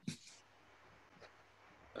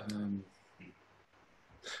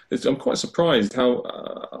 I'm quite surprised how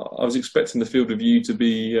I was expecting the field of view to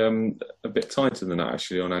be a bit tighter than that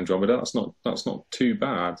actually on Andromeda. That's not too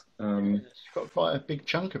bad. It's got quite a big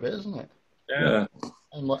chunk of it, isn't it? Yeah.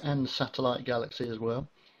 And the satellite galaxy as well.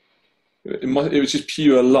 It was just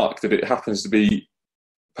pure luck that it happens to be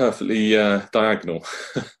perfectly diagonal.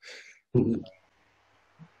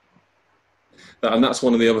 And that's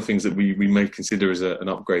one of the other things that we may consider as an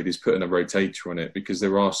upgrade, is putting a rotator on it, because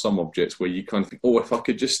there are some objects where you kind of think, oh, if I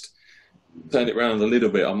could just turn it around a little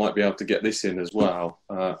bit, I might be able to get this in as well.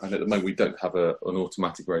 And at the moment, we don't have an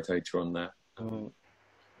automatic rotator on there. Oh.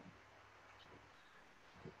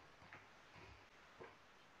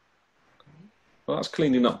 Well, that's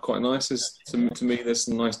cleaning up quite nice. To me, there's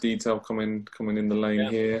some nice detail coming in the lane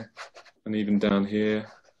here, and even down here.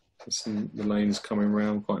 The lane's coming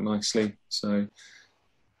around quite nicely. So,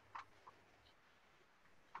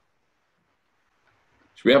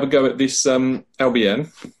 should we have a go at this LBN?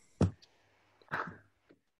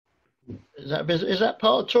 Is that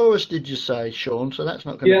part of Taurus? Did you say, Sean? So that's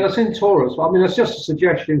not going. Yeah, that's in Taurus. I mean, that's just a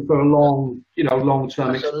suggestion for a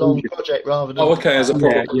long-term exposure. A long project rather than. Oh, okay, as a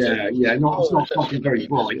problem. Yeah. Not something very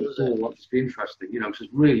bright at all. That's interesting. It's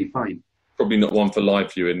just really faint. Probably not one for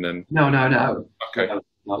live viewing then. No. Okay.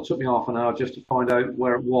 No, it took me half an hour just to find out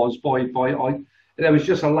where it was. There was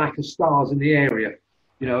just a lack of stars in the area.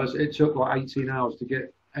 It took like 18 hours to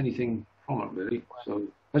get anything from it, really. So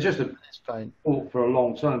it's just for a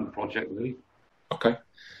long-term project, really. Okay.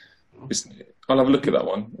 I'll have a look at that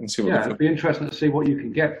one and see what. Yeah, it'd be interesting to see what you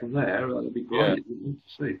can get from there. That'd be great to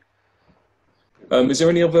see. Is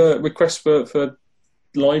there any other requests for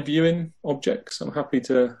live viewing objects? I'm happy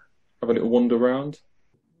to have a little wander around.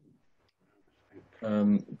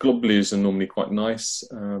 Globulars are normally quite nice,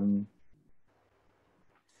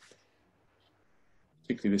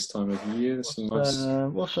 particularly this time of year. There's some nice.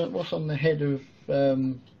 What's on the head of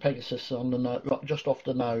Pegasus on the just off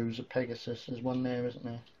the nose of Pegasus? There's one there, isn't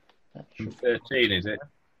there? 13, is it?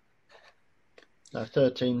 No,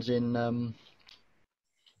 13's in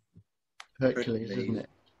Hercules, isn't it?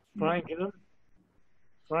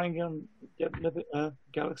 Triangulum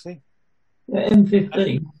Galaxy. Yeah,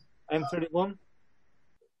 M15. M31.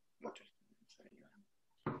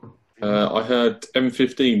 I heard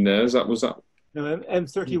M15 there. Was that? No,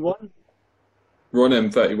 M31. We're on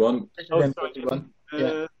M31. M31.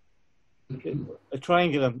 Yeah. A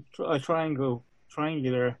triangular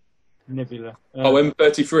nebula.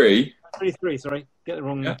 M33. 33. Sorry, get it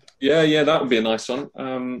wrong. Yeah, that would be a nice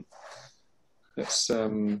one. Let's.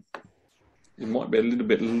 It might be a little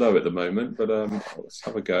bit low at the moment, but let's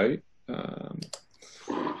have a go.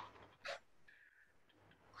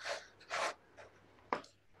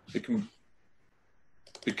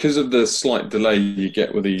 Because of the slight delay you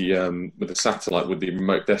get with the satellite, with the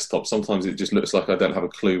remote desktop, sometimes it just looks like I don't have a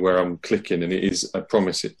clue where I'm clicking, and it is, I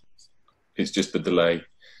promise it's just the delay.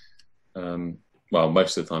 Well,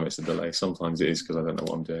 most of the time it's a delay. Sometimes it is because I don't know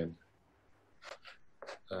what I'm doing.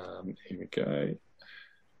 Here we go.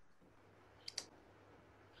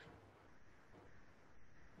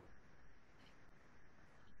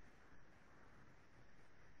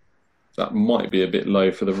 That might be a bit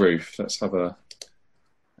low for the roof. Let's have a...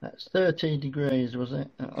 That's 30 degrees, was it?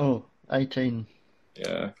 Oh, 18.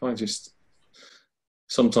 Yeah, if I just...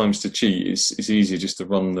 Sometimes to cheat, it's easier just to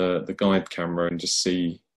run the guide camera and just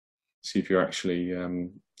see if you're actually...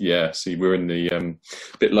 see, we're in the...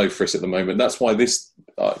 bit low for us at the moment. That's why this...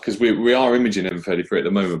 Because we are imaging M33 at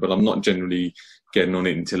the moment, but I'm not generally getting on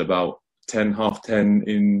it until about half 10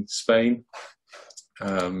 in Spain.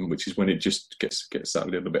 Which is when it just gets that a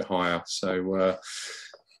little bit higher. So,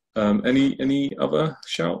 any other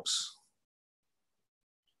shouts?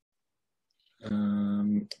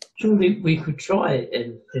 Surely we could try it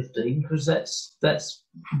in 15 because that's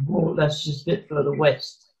more or less just a bit further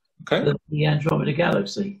west than the Andromeda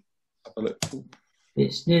Galaxy. Have a look.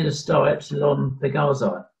 It's near the star Epsilon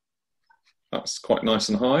Pegasi. That's quite nice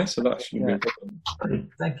and high, so that shouldn't be a problem. Brilliant,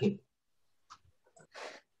 thank you.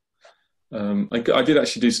 I did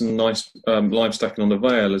actually do some nice live stacking on the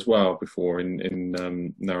Vale as well before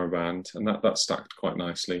in narrowband, and that stacked quite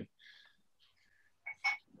nicely.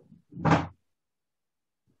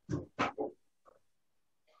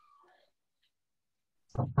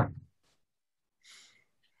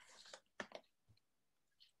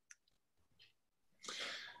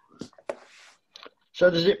 So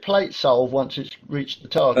does it plate solve once it's reached the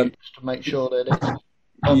target, just to make sure that it's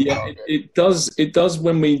on Yeah, target? it does. It does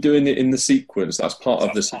when we're doing it in the sequence. That's part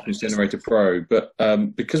of the Sequence Generator Pro. But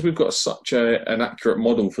because we've got such an accurate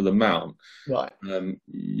model for the mount, Right.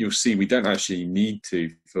 you'll see we don't actually need to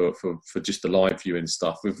for just the live viewing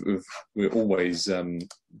stuff. We're always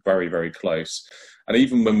very, very close. And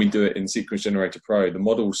even when we do it in Sequence Generator Pro, the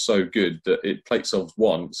model's so good that it plate solves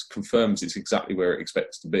once, confirms it's exactly where it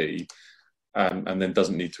expects to be, and then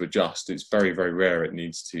doesn't need to adjust. It's very, very rare it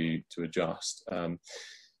needs to adjust.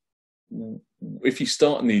 If you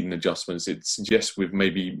start needing adjustments, it suggests we've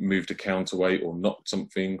maybe moved a counterweight or knocked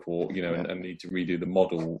something, or and need to redo the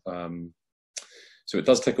model. So it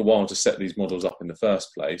does take a while to set these models up in the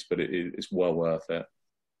first place, but it's well worth it.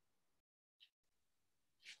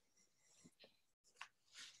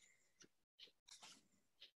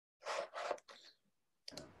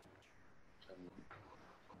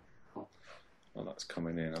 Well, that's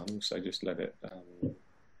coming in. I'll also just let it.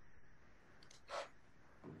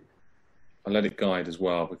 I let it guide as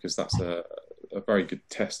well, because that's a very good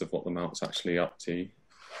test of what the mount's actually up to.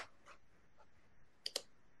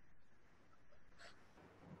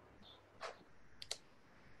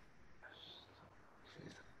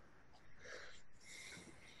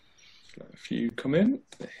 Just let a few come in.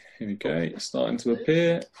 Here we go. It's starting to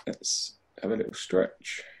appear. Let's have a little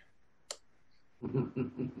stretch.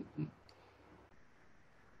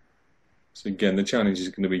 So again, the challenge is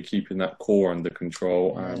going to be keeping that core under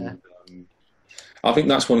control, and I think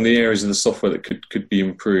that's one of the areas of the software that could be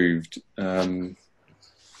improved. Some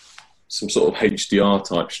sort of HDR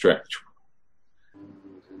type stretch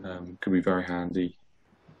could be very handy.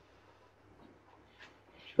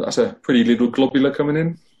 But that's a pretty little globular coming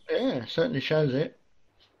in. Yeah, certainly shows it.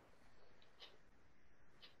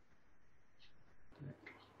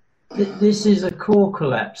 This is a core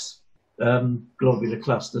collapse globular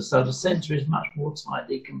cluster, so the centre is much more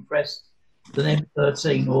tightly compressed than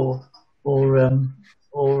M13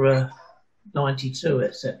 or 92,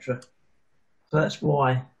 etc. So that's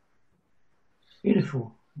why.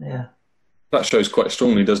 Beautiful, yeah. That shows quite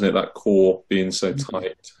strongly, doesn't it? That core being so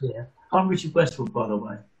tight. Yeah, I'm Richard Westwood, by the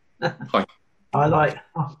way. Hi. I like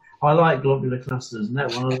globular clusters, and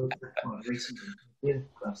that one I looked at quite recently. Beautiful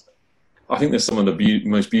cluster. I think there's some of the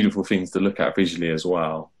most beautiful things to look at visually as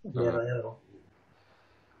well. Yeah, they are.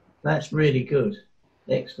 That's really good.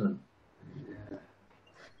 Excellent.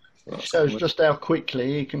 Shows just how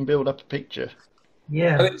quickly you can build up a picture.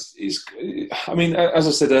 Yeah. And I mean, as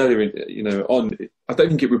I said earlier, I don't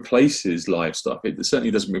think it replaces live stuff. It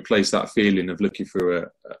certainly doesn't replace that feeling of looking through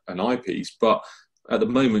an eyepiece. But at the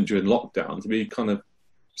moment during lockdown, to be kind of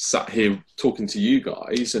sat here talking to you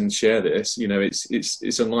guys and share this,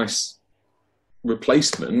 it's a nice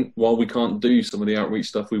replacement while we can't do some of the outreach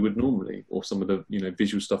stuff we would normally, or some of the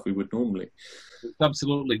visual stuff we would normally. It's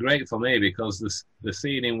absolutely great for me, because the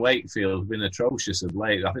scene in Wakefield has been atrocious of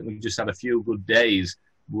late. I think we've just had a few good days.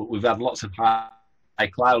 We've had lots of high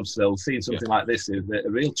clouds, so seeing something like this is a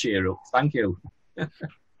real cheer up. Thank you.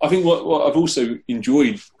 I think what I've also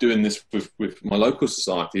enjoyed doing this with my local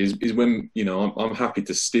society is when, I'm happy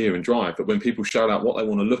to steer and drive, but when people shout out what they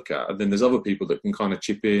want to look at, and then there's other people that can kind of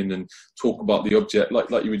chip in and talk about the object, like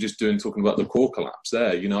you were just doing, talking about the core collapse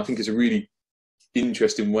there. I think it's a really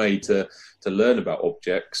interesting way to learn about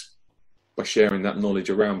objects by sharing that knowledge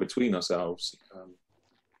around between ourselves.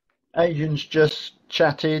 Adrian's just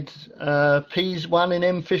chatted. P's one in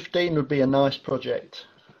M15 would be a nice project.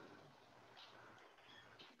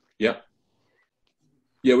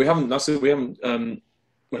 Yeah, we haven't done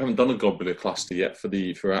a globular cluster yet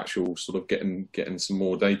for actual sort of getting some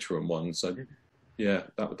more data on one. So yeah,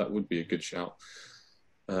 that would be a good shout.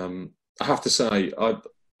 I have to say,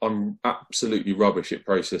 I'm absolutely rubbish at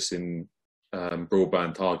processing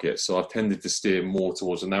broadband targets, so I've tended to steer more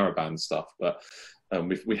towards the narrowband stuff. But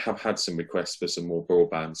we have had some requests for some more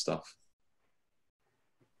broadband stuff.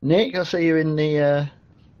 Nick, I see you in the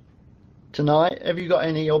tonight. Have you got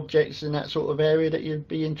any objects in that sort of area that you'd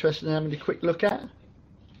be interested in having a quick look at?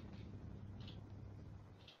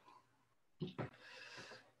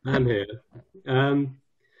 I'm here.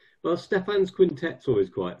 Well, Stefan's quintet's always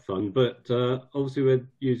quite fun, but obviously we're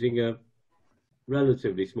using a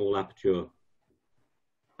relatively small aperture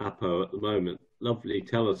APO at the moment. Lovely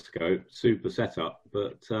telescope, super setup,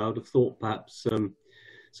 but I would have thought perhaps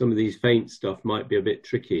some of these faint stuff might be a bit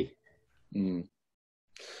tricky. Mm.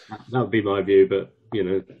 That would be my view, but you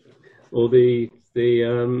know, or the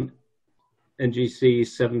NGC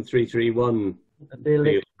 7331. The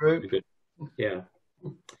Elite group. Yeah.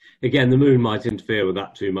 Again, the moon might interfere with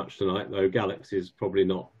that too much tonight, though. Galaxy is probably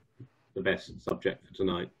not the best subject for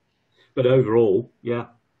tonight. But overall, yeah,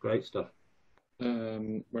 great stuff.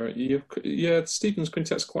 Yeah, Stephen's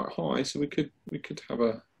quintet's quite high, so we could have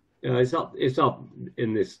a. Yeah, it's up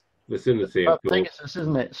in this vicinity. Of course. Pegasus,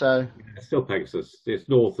 isn't it? So it's still Pegasus. It's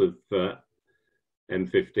north of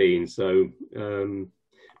M15. So,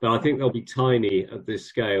 but I think they'll be tiny at this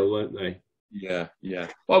scale, won't they? Yeah, yeah.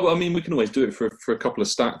 Well, I mean, we can always do it for a couple of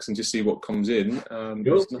stacks and just see what comes in. Sure,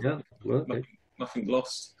 nothing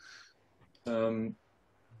lost. Let's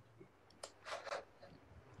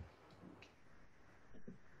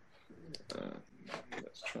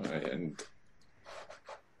try and.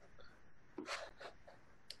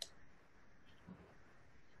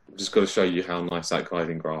 I've just got to show you how nice that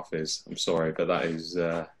guiding graph is. I'm sorry, but that is.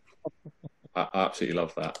 I absolutely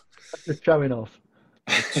love that. Just showing off.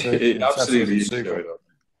 It absolutely is showing off.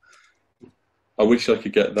 I wish I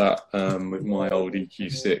could get that with my old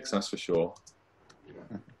EQ6, that's for sure.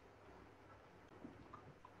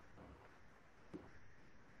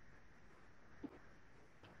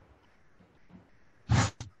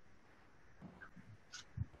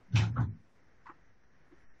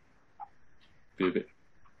 Be a bit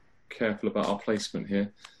careful about our placement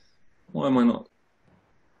here. Why am I not?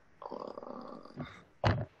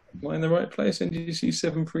 Am I in the right place? NGC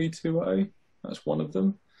 7320. That's one of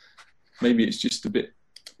them. Maybe it's just a bit.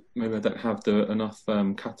 Maybe I don't have enough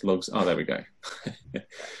catalogues. Oh, there we go.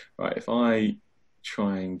 Right, if I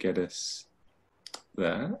try and get us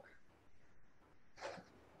there,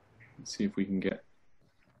 let's see if we can get.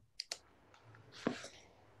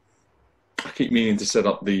 I keep meaning to set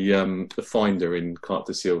up the finder in Carte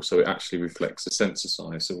de Ciel so it actually reflects the sensor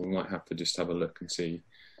size. So we might have to just have a look and see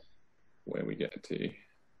where we get to.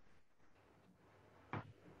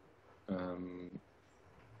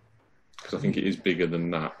 Because I think it is bigger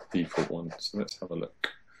than that default one. So let's have a look.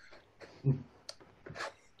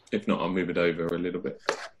 If not, I'll move it over a little bit.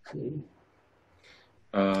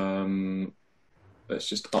 Let's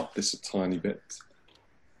just up this a tiny bit.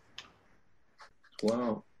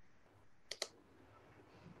 Wow.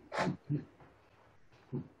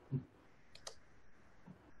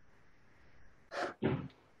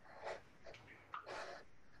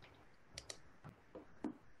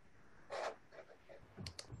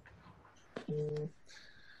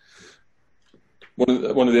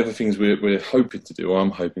 One of the other things we're hoping to do, or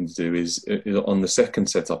I'm hoping to do, is on the second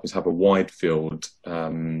setup is have a wide field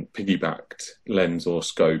piggybacked lens or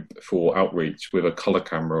scope for outreach with a color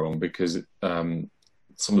camera on, because some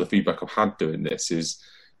of the feedback I've had doing this is,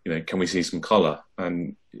 you know, can we see some color?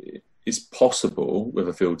 And it's possible with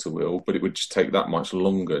a filter wheel, but it would just take that much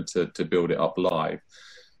longer to build it up live.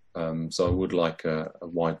 So I would like a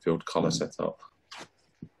wide field color setup.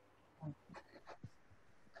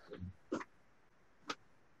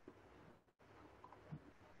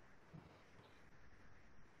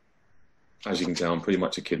 As you can tell, I'm pretty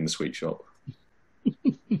much a kid in the sweet shop.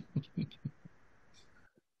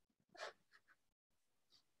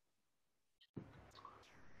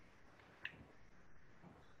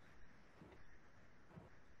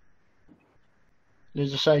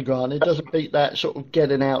 As I say, Grant, it doesn't beat that sort of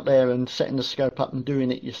getting out there and setting the scope up and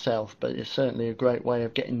doing it yourself, but it's certainly a great way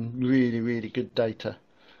of getting really, really good data.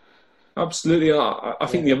 Absolutely. I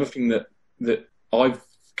think the other thing that I've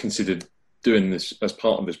considered doing this as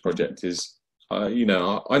part of this project is, you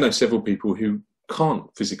know, I know several people who can't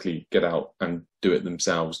physically get out and do it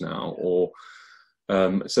themselves now, or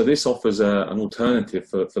so this offers an alternative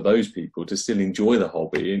for those people to still enjoy the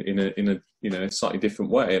hobby in a you know, slightly different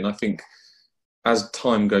way. And I think as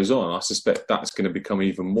time goes on, I suspect that's going to become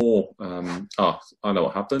even more. I know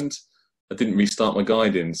what happened. I didn't restart my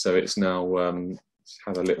guiding, so it's now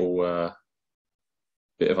had a little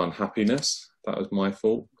bit of unhappiness. That was my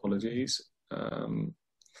fault. Apologies.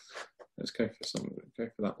 Let's go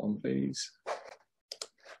for that one, please.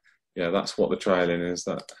 Yeah, that's what the trailing is.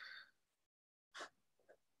 That.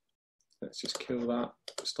 Let's just kill that.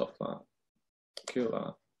 Stop that. Kill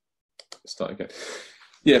that. Start again.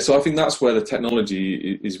 Yeah, so I think that's where the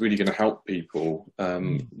technology is really going to help people.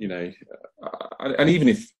 You know, and even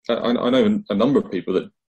if I know a number of people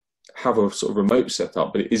that have a sort of remote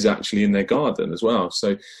setup, but it is actually in their garden as well.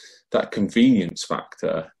 So that convenience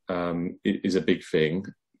factor is a big thing.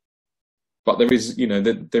 But there is, you know,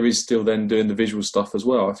 there is still then doing the visual stuff as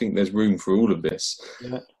well. I think there's room for all of this.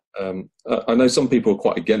 Yeah. I know some people are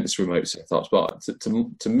quite against remote setups, but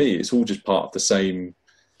to me, it's all just part of the same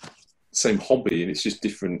hobby, and it's just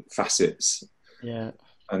different facets. Yeah.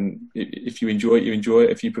 And if you enjoy it, you enjoy it.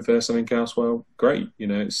 If you prefer something else, well, great. You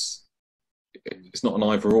know, it's not an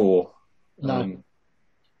either or. No.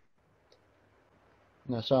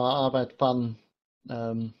 No. So I've had fun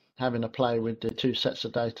having a play with the 2 sets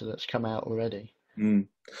of data that's come out already. I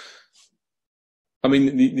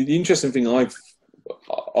mean, the interesting thing I've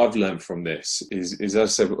learned from this is as I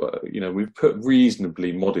said, you know, we've put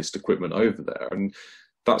reasonably modest equipment over there, and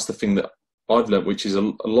that's the thing that I've learned, which is a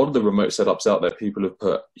lot of the remote setups out there, people have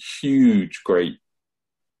put huge, great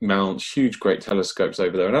mounts, huge, great telescopes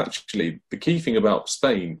over there. And actually, the key thing about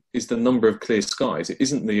Spain is the number of clear skies. It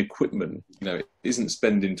isn't the equipment, you know, it isn't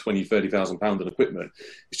spending 20, 30,000 pounds on equipment.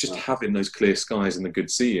 It's just having those clear skies and the good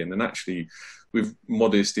seeing. And actually, with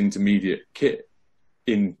modest intermediate kit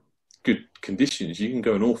in good conditions, you can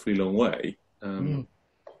go an awfully long way. You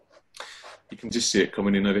can just see it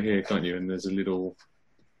coming in over here, can't you? And there's a few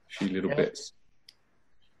little bits.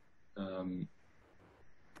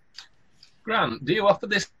 Grant, do you offer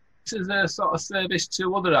this as a sort of service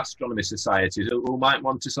to other astronomy societies who might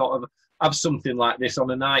want to sort of have something like this on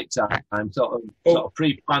a night time, sort of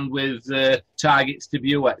pre-planned with targets to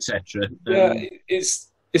view, etc.? Yeah, it's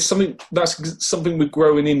something we're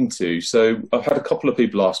growing into. So I've had a couple of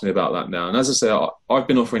people ask me about that now, and as I say, I've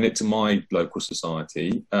been offering it to my local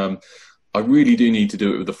society. I really do need to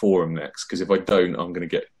do it with the forum next, because if I don't, I'm going to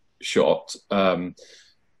get shot.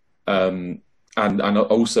 And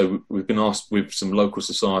also we've been asked with some local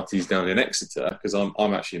societies down in Exeter, because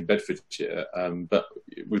I'm actually in Bedfordshire, but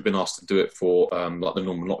we've been asked to do it for like the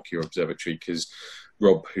Norman Lockyer Observatory, because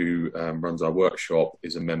Rob, who runs our workshop,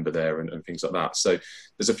 is a member there and things like that. So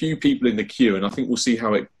there's a few people in the queue, and I think we'll see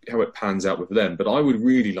how it pans out with them. But I would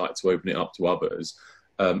really like to open it up to others.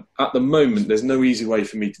 At the moment, there's no easy way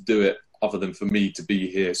for me to do it other than for me to be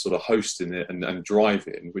here sort of hosting it and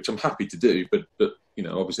driving, which I'm happy to do, but you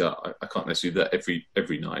know, obviously I can't necessarily do that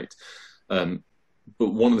every night.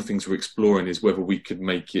 But one of the things we're exploring is whether we could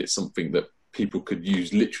make it something that people could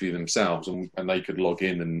use literally themselves, and they could log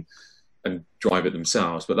in and drive it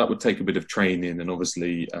themselves. But that would take a bit of training, and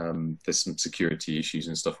obviously there's some security issues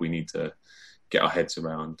and stuff we need to get our heads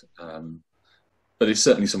around. But it's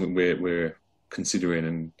certainly something we're considering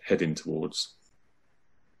and heading towards.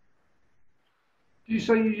 Do you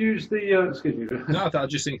say you use the? Excuse me. No, I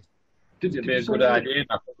just think it'd be a good idea.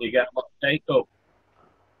 I think you get a lot of take up.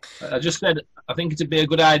 I just said I think it'd be a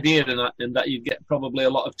good idea, and that you'd get probably a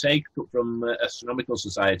lot of take up from astronomical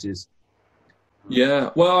societies.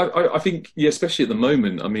 Yeah, well, I think, yeah, especially at the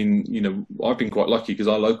moment. I mean, you know, I've been quite lucky because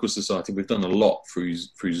our local society, we've done a lot through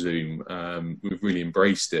Zoom. We've really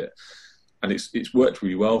embraced it, and it's worked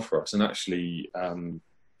really well for us. And actually,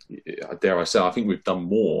 dare I say, I think we've done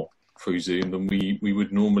more through Zoom than we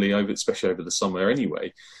would normally, especially over the summer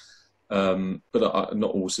anyway. But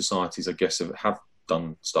not all societies, I guess, have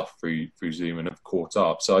done stuff through Zoom and have caught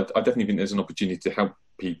up. So I definitely think there's an opportunity to help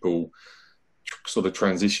people sort of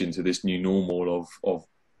transition to this new normal of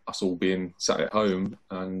us all being sat at home.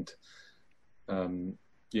 And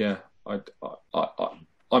yeah,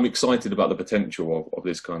 I'm excited about the potential of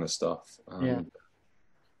this kind of stuff.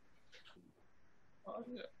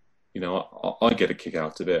 You know, I get a kick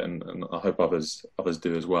out of it, and I hope others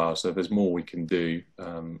do as well. So if there's more we can do,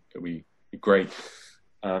 it'll be great.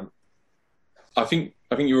 I think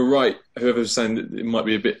you were right, whoever was saying that it might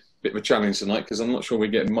be a bit of a challenge tonight, because I'm not sure we're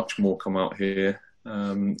getting much more come out here.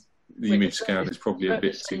 The image scan is probably a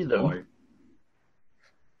bit too high.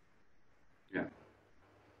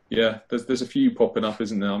 Yeah, there's a few popping up,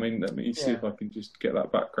 isn't there? I mean, let me see if I can just get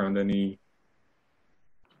that background any.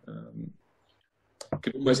 I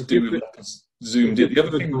could almost do with like zoomed in. The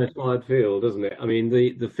other thing, nice wide field, doesn't it? I mean,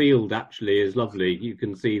 the field actually is lovely. You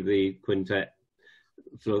can see the quintet,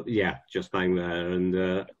 so yeah, just bang there.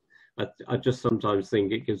 And I just sometimes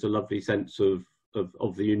think it gives a lovely sense of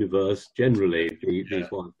the universe generally. These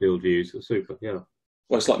wide field views are super. Yeah.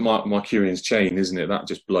 Well, it's like Mercurian's chain, isn't it? That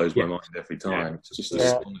just blows my mind every time. It's just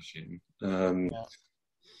astonishing.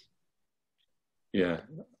 Yeah.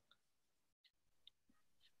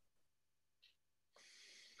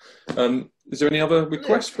 Is there any other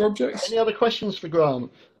requests for objects? Any other questions for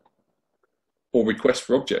Grant? Or requests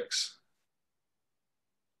for objects?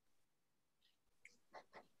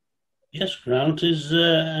 Yes, Grant. Is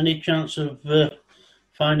any chance of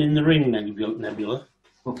finding the ring nebula?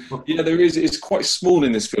 Yeah, there is. It's quite small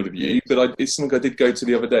in this field of view, but it's something I did go to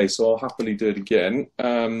the other day, so I'll happily do it again.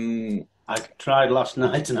 I tried last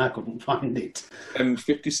night and I couldn't find it.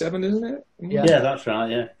 M57, isn't it? Yeah, that's right,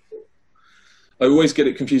 yeah. I always get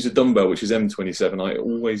it confused with dumbbell, which is M27. I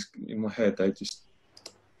always, in my head, they just,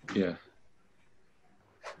 yeah.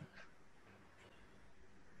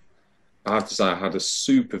 I have to say, I had a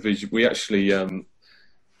super vision. We actually,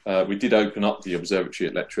 we did open up the observatory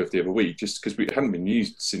at Letchworth the other week, just because it hadn't been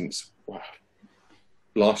used since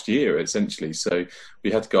last year, essentially. So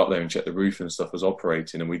we had to go up there and check the roof and stuff was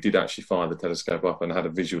operating, and we did actually fire the telescope up and had a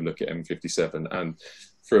visual look at M57. And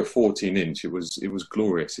for a 14-inch, it was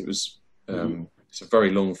glorious. It was it's a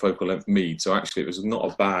very long focal length Meade, so actually it was not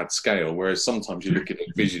a bad scale. Whereas sometimes you look at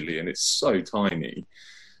it visually and it's so tiny,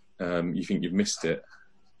 you think you've missed it.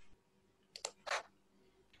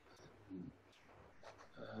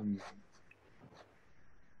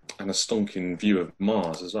 And a stonking view of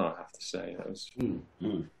Mars as well, I have to say. That was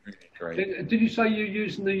really great. Did you say you're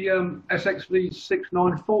using the SXV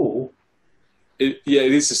 694? Yeah,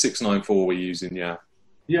 it is the 694 we're using, yeah.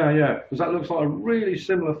 Yeah, because that looks like a really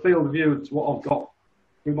similar field of view to what I've got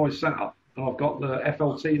with my setup. And I've got the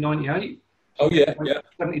FLT 98. Oh, yeah,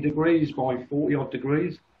 70 degrees by 40 odd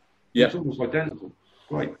degrees. Yeah. It's almost identical.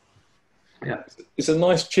 Great. Yeah. It's a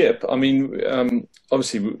nice chip. I mean,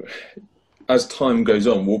 obviously, as time goes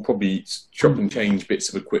on, we'll probably chop and change bits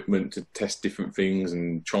of equipment to test different things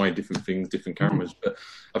and try different things, different cameras. But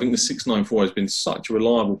I think the 694 has been such a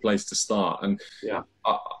reliable place to start. And yeah,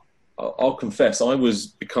 I'll confess, I was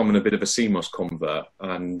becoming a bit of a CMOS convert,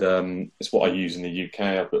 and it's what I use in the UK.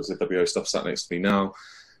 I've got ZWO stuff sat next to me now.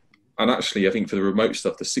 And actually, I think for the remote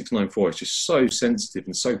stuff, the 694 is just so sensitive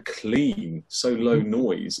and so clean, so low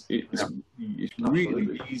noise. It's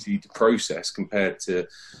really easy to process compared to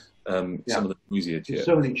some of the noisier chips.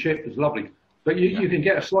 So many chips is lovely, but you can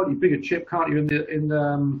get a slightly bigger chip, can't you? In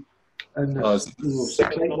the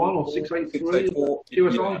 681 or 683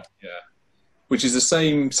 QSI? Yeah, which is the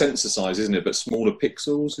same sensor size, isn't it? But smaller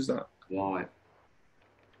pixels, is that? Right.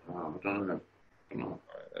 Oh, I don't know. Right,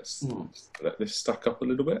 let's let this stack up a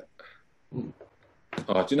little bit.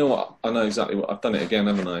 Oh, do you know what? I know exactly what I've done it again,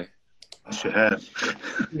 haven't I? Yes, you have.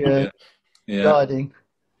 Yeah. Guiding.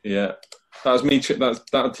 Yeah. That was me.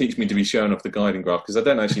 That'll teach me to be showing off the guiding graph, because I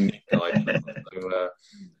don't actually need guiding.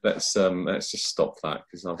 So let's just stop that,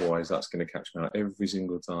 because otherwise that's going to catch me out every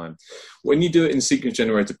single time. When you do it in Sequence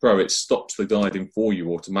Generator Pro, it stops the guiding for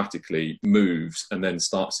you automatically, moves, and then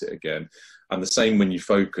starts it again. And the same when you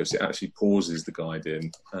focus, it actually pauses the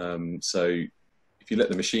guiding. So if you let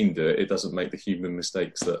the machine do it, it doesn't make the human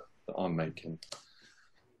mistakes that I'm making.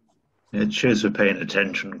 It shows we're paying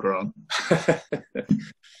attention, Grant.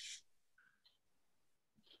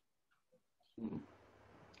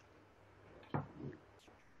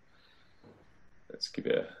 Let's give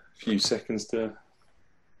it a few seconds to...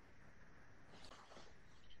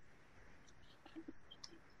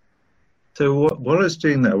 So what is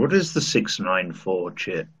doing that? What is the 694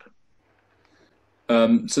 chip? So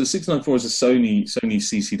the 694 is a Sony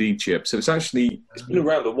CCD chip. So it's been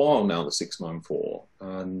around a while now, the 694,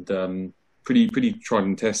 and pretty tried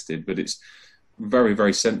and tested, but it's very,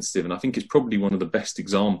 very sensitive. And I think it's probably one of the best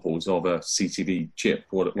examples of a CCD chip,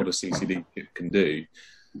 what a CCD chip can do.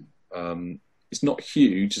 It's not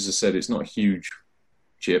huge, as I said, it's not a huge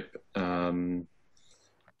chip, but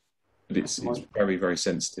it's very, very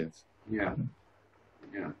sensitive. Yeah.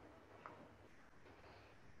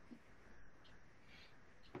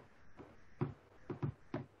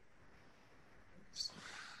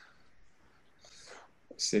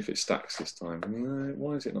 Let's see if it stacks this time. No,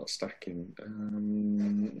 why is it not stacking?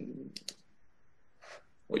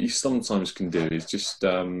 What you sometimes can do is just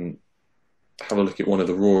have a look at one of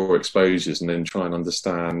the raw exposures and then try and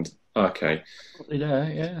understand, okay.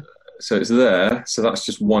 Yeah. So it's there, so that's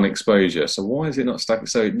just one exposure. So why is it not stacking?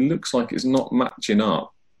 So it looks like it's not matching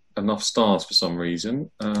up enough stars for some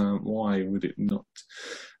reason. Why would it not?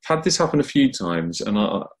 I've had this happen a few times, and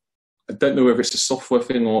I don't know whether it's a software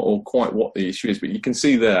thing or quite what the issue is, but you can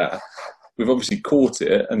see there, we've obviously caught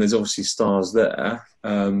it, and there's obviously stars there,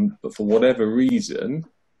 but for whatever reason,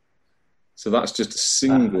 so that's just a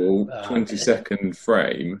single 20-second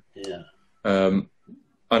frame. Yeah. And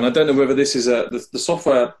I don't know whether this is the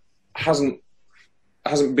software hasn't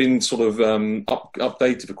been sort of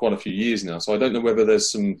updated for quite a few years now, so I don't know whether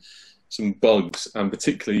there's some bugs, and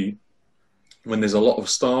particularly when there's a lot of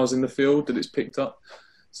stars in the field that it's picked up.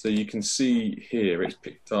 So you can see here it's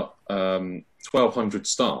picked up 1,200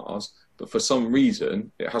 stars, but for some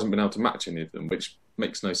reason it hasn't been able to match any of them, which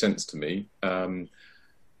makes no sense to me.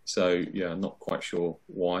 So yeah, not quite sure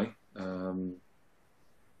why.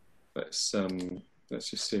 let's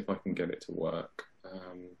just see if I can get it to work.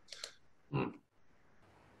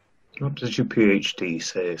 What does your PhD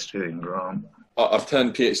say it's doing, Grant? I've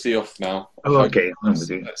turned PhD off now. Oh, okay. I'm with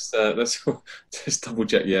you. Let's just double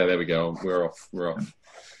check. Yeah, there we go. We're off.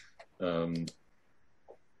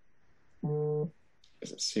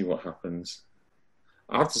 Let's see what happens.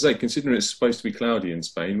 I have to say, considering it's supposed to be cloudy in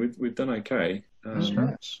Spain, we've done okay.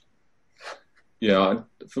 Yeah,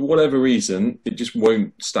 for whatever reason, it just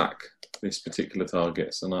won't stack this particular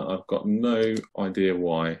targets, and I've got no idea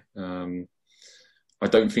why. I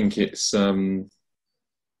don't think it's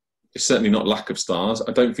certainly not lack of stars.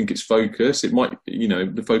 I don't think it's focus. It might,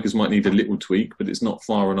 the focus might need a little tweak, but it's not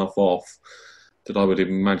far enough off that I would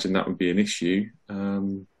imagine that would be an issue.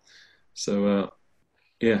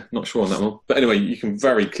 Yeah, not sure on that one. But anyway, you can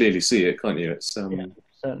very clearly see it, can't you? It's yeah,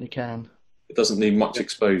 certainly can. It doesn't need much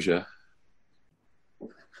exposure.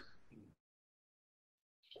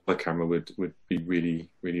 My camera would be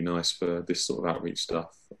really, really nice for this sort of outreach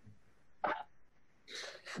stuff.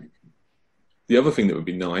 The other thing that would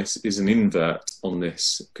be nice is an invert on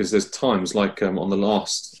this, because there's times like on the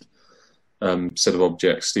last set of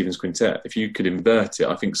objects, Stephen's Quintet, if you could invert it,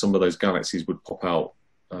 I think some of those galaxies would pop out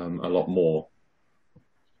a lot more.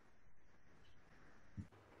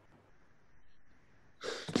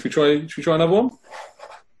 Should we try another one?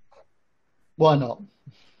 Why not?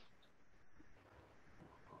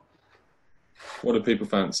 What do people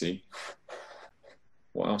fancy?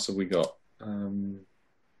 What else have we got? Can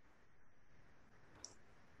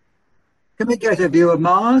we get a view of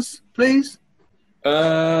Mars, please?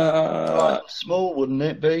 Quite small, wouldn't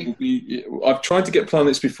it be? I've tried to get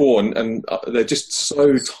planets before, and they're just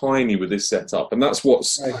so tiny with this setup, and that's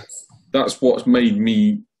what's made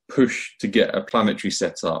me push to get a planetary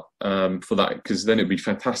setup for that, because then it'd be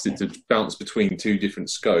fantastic to bounce between two different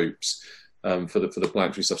scopes for the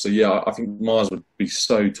planetary stuff. So yeah, I think Mars would be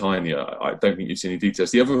so tiny. I don't think you'd see any details.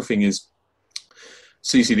 The other thing is,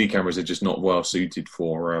 CCD cameras are just not well suited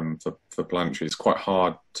for planetary. It's quite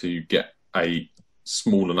hard to get a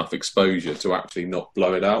small enough exposure to actually not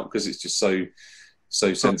blow it out, because it's just so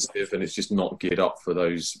sensitive, and it's just not geared up for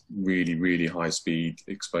those really, really high speed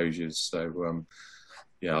exposures. So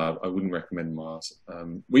yeah, I wouldn't recommend Mars.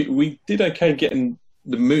 We did okay getting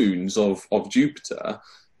the moons of Jupiter,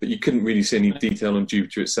 but you couldn't really see any detail on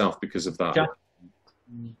Jupiter itself because of that.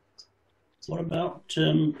 What about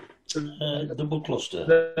double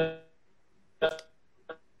cluster?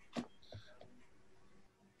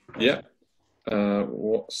 Yeah.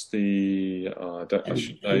 What's the? I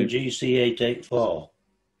should know. NGC 884.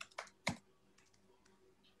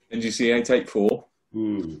 NGC 884.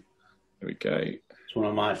 There we go. It's one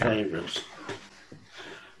of my favourites.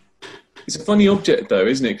 It's a funny object, though,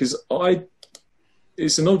 isn't it? Because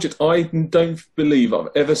it's an object I don't believe I've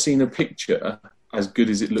ever seen a picture as good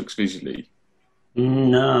as it looks visually.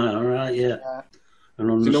 No, right, yeah. Do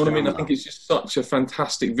you know what I mean? I think it's just such a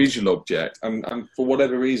fantastic visual object, and for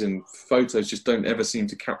whatever reason, photos just don't ever seem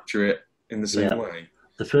to capture it in the same way.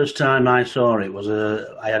 The first time I saw it was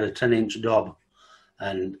I had a 10-inch Dob,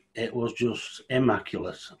 and it was just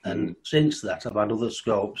immaculate. And since that, I've had other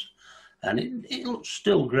scopes, and it looks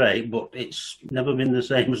still great, but it's never been the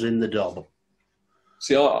same as in the Dob.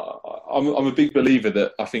 See, I'm a big believer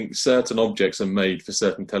that I think certain objects are made for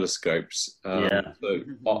certain telescopes.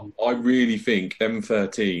 So I really think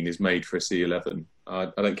M13 is made for a C11.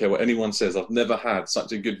 I don't care what anyone says. I've never had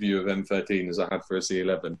such a good view of M13 as I had for a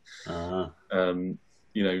C11. And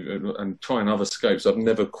trying other scopes, I've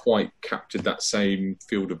never quite captured that same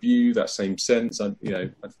field of view, that same sense. Let's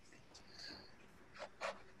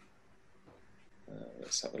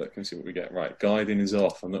have a look and see what we get. Right, guiding is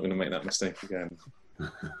off. I'm not going to make that mistake again.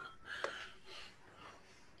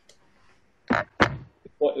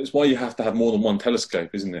 It's why you have to have more than one telescope,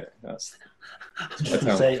 isn't it? That's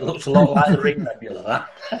it looks a lot like the Ring Nebula,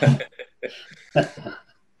 that.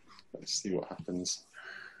 Let's see what happens.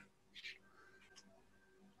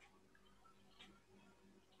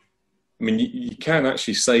 I mean, you can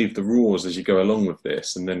actually save the RAWs as you go along with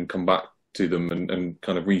this, and then come back to them and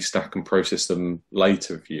kind of restack and process them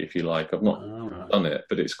later if you like. I've not done it,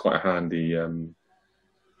 but it's quite a handy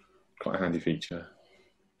feature.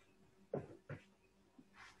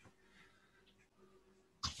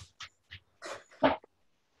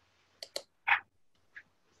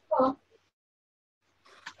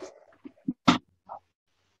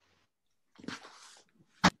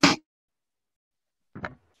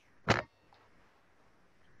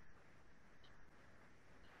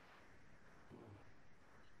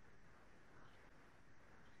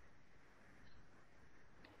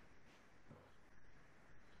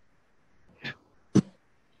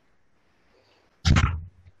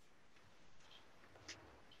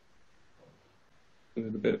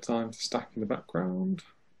 With a bit of time to stack in the background.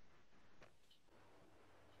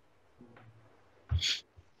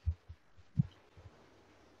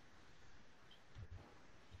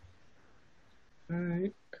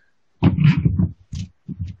 Okay.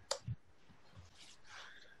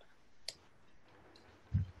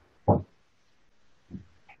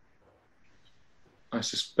 I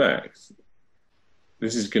suspect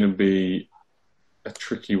this is going to be a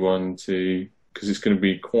tricky one because it's going to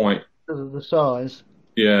be quite. Because of the size.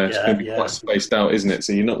 Yeah, it's going to be quite spaced out, isn't it?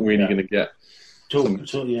 So you're not really going to get.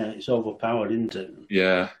 So yeah, it's overpowered, isn't it?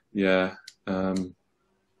 Yeah, yeah.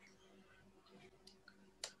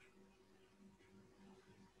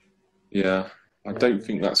 Yeah, I don't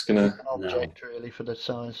think that's going to. An object really for the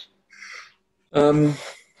size. What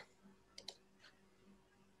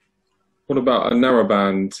about a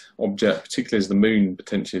narrowband object, particularly as the moon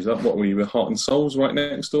potentially? Is that what we were Heart and Soul's right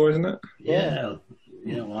next door, isn't it? Yeah,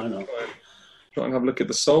 why not? Try and have a look at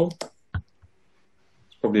the Soul.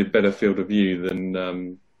 It's probably a better field of view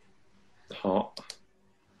than Heart.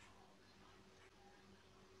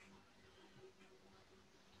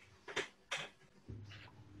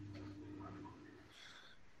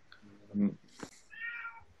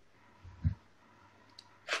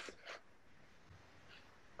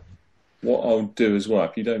 What I'll do as well,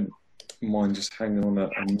 if you don't mind just hanging on a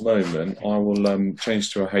moment, I will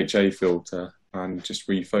change to a HA filter and just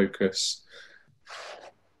refocus.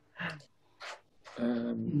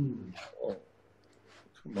 Oh,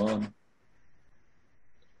 come on.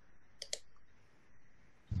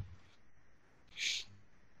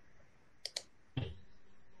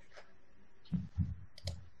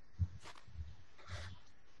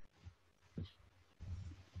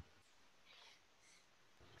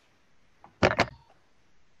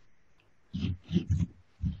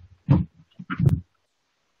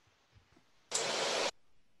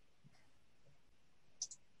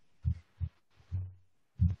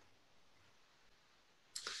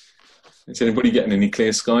 Is anybody getting any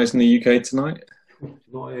clear skies in the UK tonight?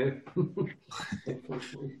 Not here. I'm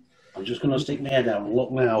just going to stick my head out and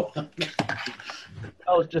look now.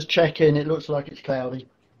 I was just checking. It looks like it's cloudy.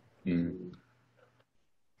 And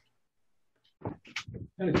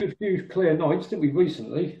a good few clear nights, didn't we,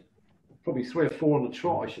 recently? Probably 3 or 4 on the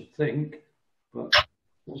trot, I should think. But that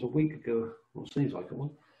was a week ago. Well, it seems like it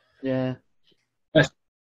was. Yeah.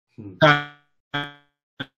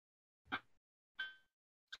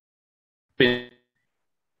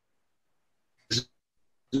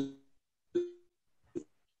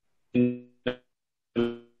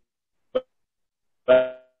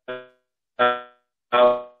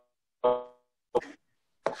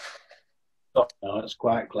 No, it's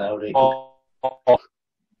quite cloudy.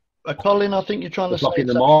 Colin, I think you're trying to say in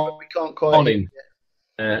the something, but we can't quite hear morning.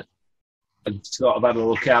 I sort of had a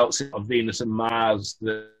look out of Venus and Mars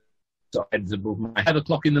that sort of heads above my head. 5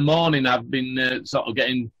 o'clock in the morning, I've been sort of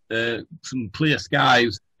getting some clear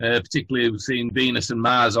skies, particularly seeing Venus and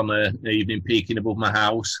Mars on the evening peaking above my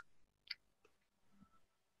house.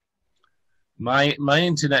 My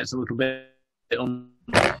internet's a little bit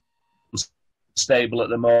unstable at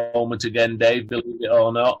the moment again, Dave, believe it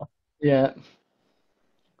or not. Yeah.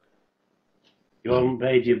 You haven't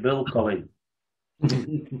paid your bill, Colin.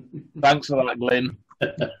 Thanks for that, Glyn.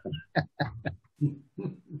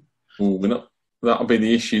 That'll be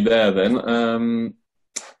the issue there then.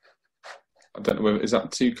 I don't know whether is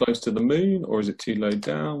that too close to the moon or is it too low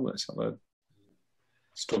down? Let's have a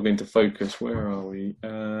struggling to focus. Where are we?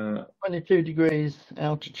 22 degrees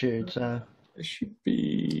altitude, so it should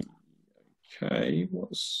be okay.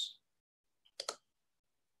 What's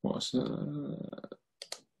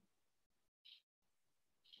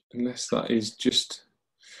unless that is just,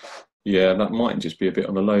 yeah, that might just be a bit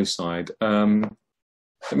on the low side.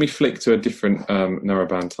 Let me flick to a different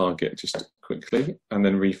narrowband target just quickly and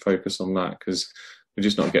then refocus on that because we're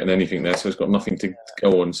just not getting anything there, so it's got nothing to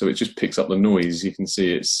go on, so it just picks up the noise. You can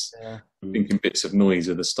see it's thinking bits of noise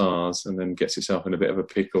of the stars and then gets itself in a bit of a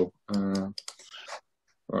pickle.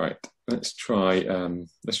 Right, let's try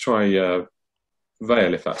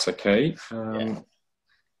Veil if that's okay.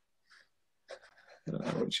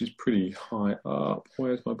 Which is pretty high up.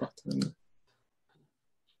 Where's my button?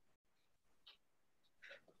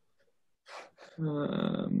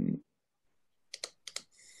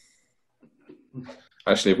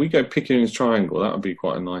 Actually, if we go Pickering's triangle, that would be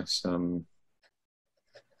quite a nice.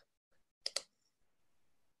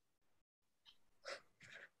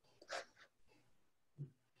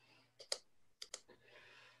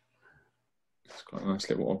 It's quite a nice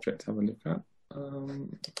little object to have a look at.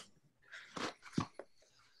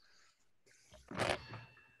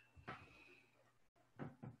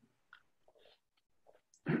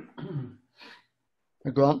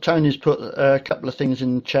 Grant, Tony's put a couple of things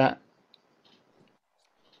in the chat.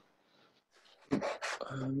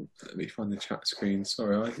 Let me find the chat screen.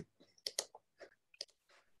 Sorry,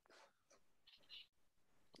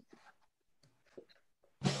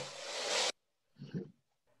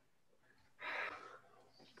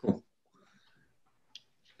 Cool.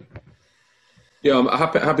 Yeah, I'm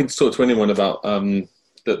happy to talk to anyone about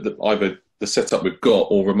either the setup we've got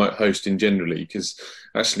or remote hosting generally, because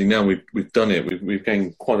actually now we've done it, we've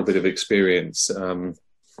gained quite a bit of experience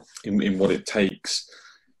in what it takes,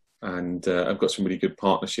 and I've got some really good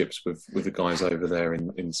partnerships with the guys over there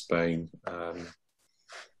in Spain. I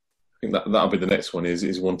think that'll be the next one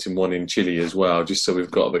is wanting one in Chile as well, just so we've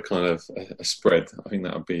got the kind of a spread. I think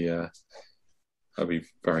that'd be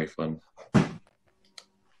very fun.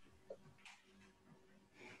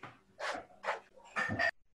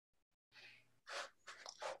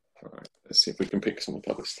 All right, let's see if we can pick something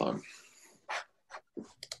up this time.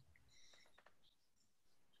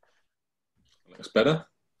 Looks better.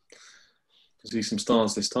 See some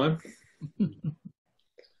stars this time. You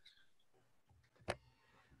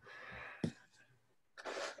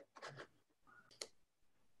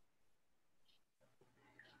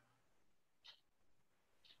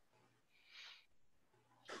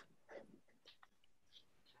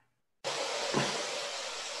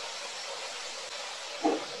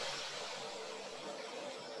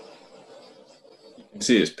can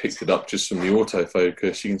see it's picked it up just from the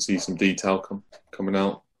autofocus. You can see some detail coming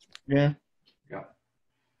out. Yeah. Yeah.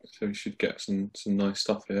 So we should get some nice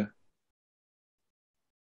stuff here.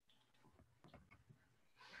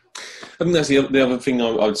 I think that's the other thing I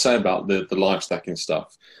would say about the live stacking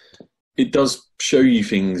stuff. It does show you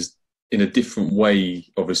things in a different way,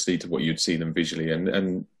 obviously, to what you'd see them visually,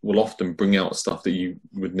 and will often bring out stuff that you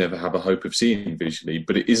would never have a hope of seeing visually,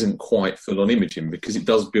 but it isn't quite full-on imaging because it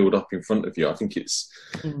does build up in front of you. I think it's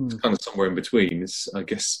kind of somewhere in between. It's, I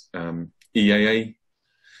guess, EAA.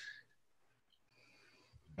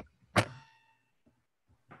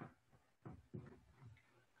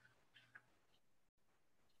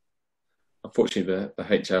 Unfortunately, the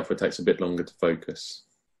H alpha takes a bit longer to focus.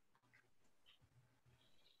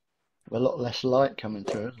 A lot less light coming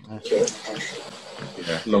through, isn't there?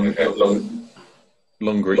 Yeah,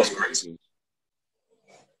 longer exposures.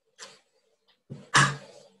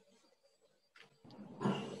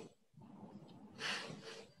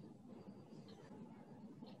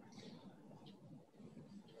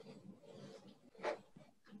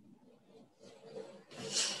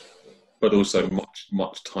 But also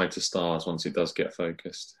much tighter stars once it does get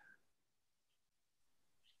focused.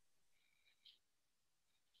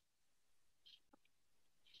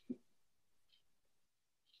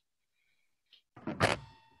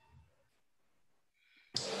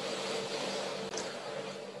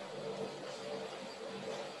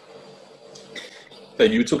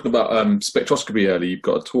 You were talking about spectroscopy earlier. You've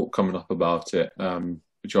got a talk coming up about it,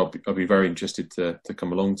 which I'll be very interested to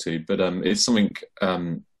come along to. But it's something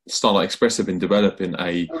Starlight Express have been developing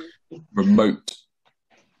a remote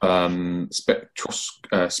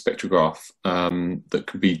spectrograph that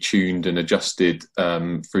can be tuned and adjusted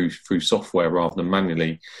through software rather than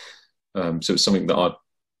manually. So it's something that I'd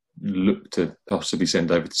look to possibly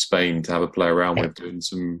send over to Spain to have a play around with, doing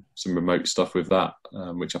some remote stuff with that,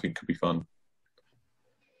 which I think could be fun.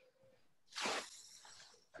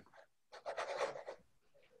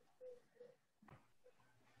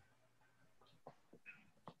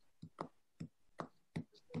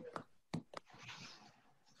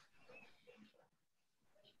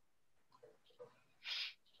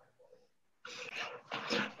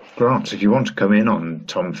 Grant, if you want to come in on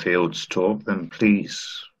Tom Field's talk, then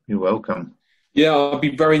please, you're welcome. Yeah, I'd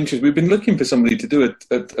be very interested. We've been looking for somebody to do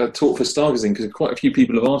a talk for Stargazing because quite a few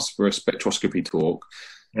people have asked for a spectroscopy talk.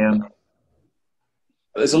 Yeah.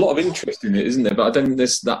 There's a lot of interest in it, isn't there? But I don't think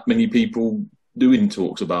there's that many people doing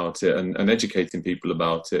talks about it and educating people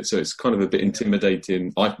about it. So it's kind of a bit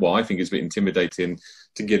intimidating. I think it's a bit intimidating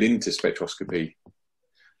to get into spectroscopy.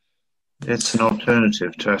 It's an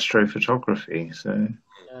alternative to astrophotography, so...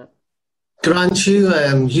 Grant, Hugh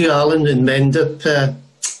Allen in Mendip,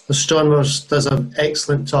 Astronomers, does an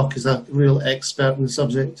excellent talk. He's a real expert in the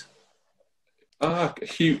subject.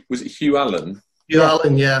 Hugh, was it Hugh Allen? Hugh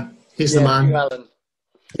Allen, yeah. He's the man. Hugh Allen.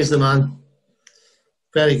 He's the man.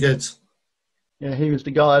 Very good. Yeah, he was the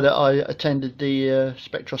guy that I attended the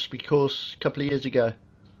spectroscopy course a couple of years ago.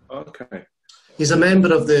 Okay. He's a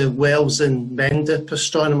member of the Wells and Mendip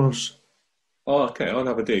Astronomers. Oh, okay. I'll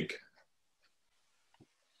have a dig.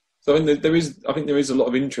 So I think there is a lot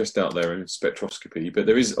of interest out there in spectroscopy, but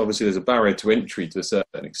there's a barrier to entry to a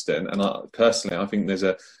certain extent. And personally, I think there's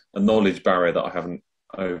a knowledge barrier that I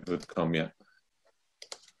overcome yet.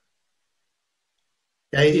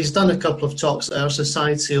 Yeah, he's done a couple of talks at our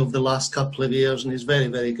society over the last couple of years, and he's very,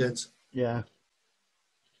 very good. Yeah.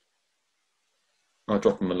 I'll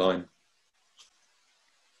drop him a line.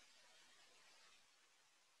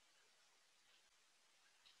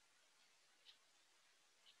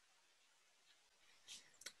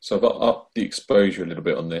 So I've upped the exposure a little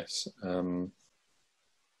bit on this to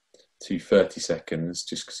 30 seconds,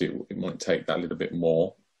 just because it might take that a little bit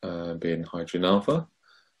more, being hydrogen alpha.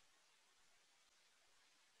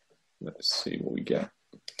 Let's see what we get.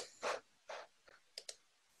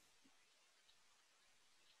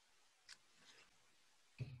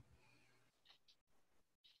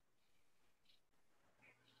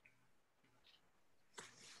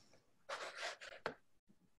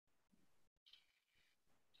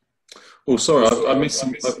 Oh, sorry, I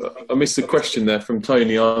missed the question there from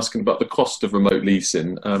Tony asking about the cost of remote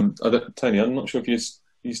leasing. Tony, I'm not sure if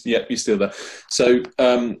you're still there. So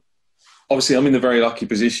obviously, I'm in the very lucky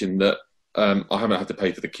position that I haven't had to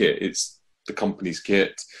pay for the kit. It's the company's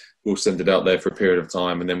kit. We'll send it out there for a period of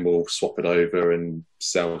time, and then we'll swap it over and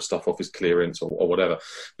sell stuff off as clearance or whatever.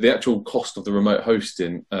 The actual cost of the remote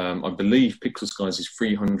hosting, I believe Pixel Skies is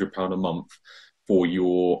 £300 a month for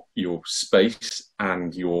your space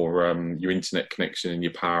and your internet connection and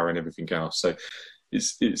your power and everything else. So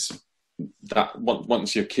it's that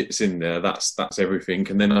once your kit's in there, that's everything.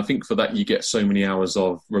 And then I think for that you get so many hours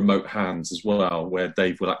of remote hands as well, where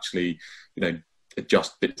Dave will actually,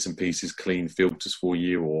 adjust bits and pieces, clean filters for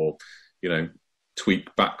you, or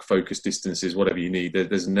tweak back focus distances, whatever you need.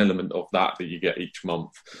 There's an element of that you get each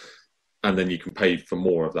month, and then you can pay for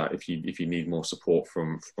more of that if you need more support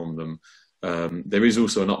from them. There is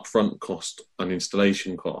also an upfront cost, an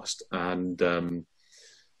installation cost, and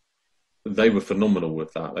they were phenomenal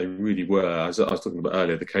with that. They really were. As I was talking about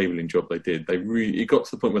earlier, the cabling job they did, it got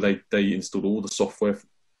to the point where they installed all the software,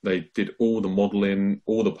 they did all the modeling,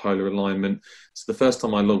 all the polar alignment. So the first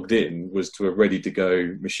time I logged in was to a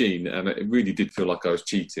ready-to-go machine, and it really did feel like I was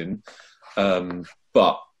cheating.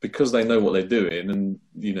 But because they know what they're doing, and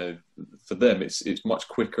for them it's much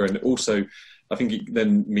quicker, and also I think it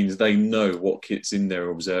then means they know what kit's in their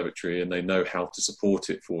observatory and they know how to support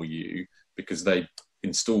it for you because they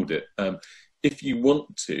installed it. If you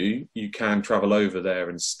want to, you can travel over there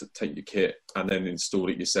and take your kit and then install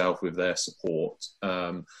it yourself with their support.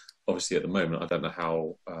 Obviously, at the moment, I don't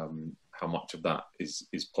know how much of that is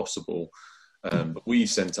possible. But we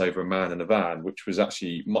sent over a man in a van, which was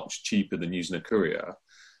actually much cheaper than using a courier.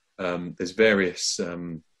 There's various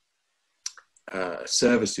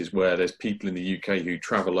services where there's people in the UK who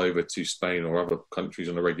travel over to Spain or other countries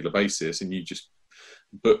on a regular basis, and you just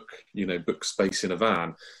book space in a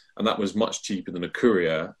van, and that was much cheaper than a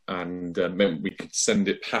courier, and meant we could send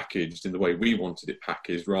it packaged in the way we wanted it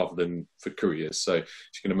packaged rather than for couriers. So as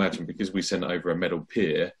you can imagine, because we sent over a metal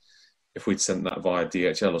pier, if we'd sent that via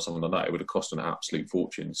DHL or something like that, it would have cost an absolute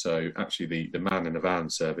fortune. So actually the man in a van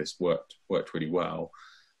service worked really well.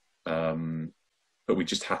 But we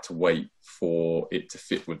just had to wait for it to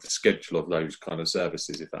fit with the schedule of those kind of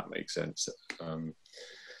services, if that makes sense.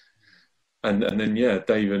 And then, yeah,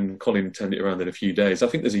 Dave and Colin turned it around in a few days. I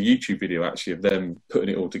think there's a YouTube video actually of them putting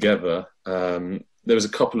it all together. There was a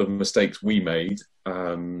couple of mistakes we made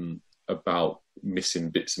about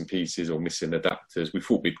missing bits and pieces or missing adapters. We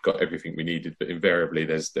thought we'd got everything we needed, but invariably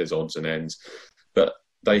there's odds and ends. But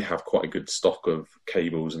they have quite a good stock of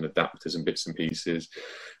cables and adapters and bits and pieces.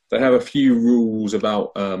 They have a few rules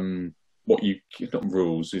about not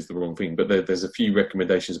rules is the wrong thing, but there's a few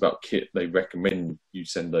recommendations about kit they recommend you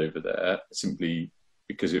send over there, simply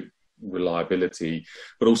because of reliability,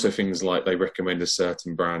 but also things like they recommend a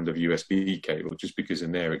certain brand of USB cable just because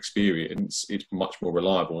in their experience it's much more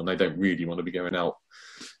reliable, and they don't really want to be going out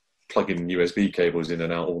plugging USB cables in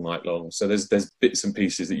and out all night long. So there's bits and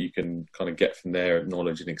pieces that you can kind of get from their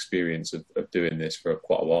knowledge and experience of doing this for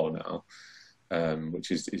quite a while now,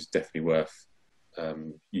 which is definitely worth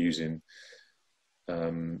using.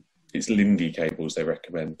 It's Lindy cables they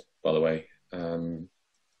recommend, by the way,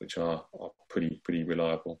 which are pretty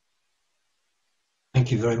reliable.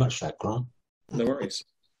 Thank you very much for that, Grant. No worries.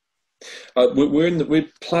 We're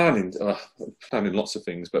planning lots of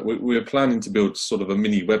things, but we're planning to build sort of a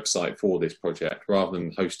mini website for this project rather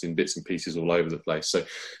than hosting bits and pieces all over the place. So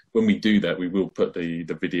when we do that, we will put the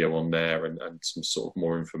video on there and some sort of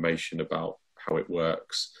more information about how it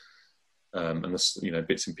works. And the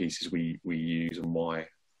bits and pieces we use and why.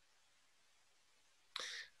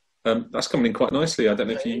 That's coming in quite nicely. I don't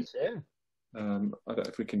know if you. I don't know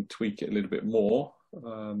if we can tweak it a little bit more.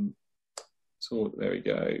 So there we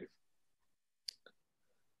go.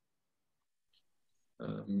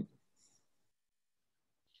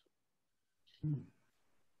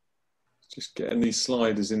 Just getting these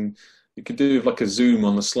sliders in. You could do like a zoom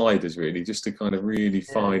on the sliders, really, just to kind of really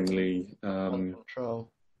finely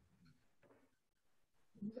control.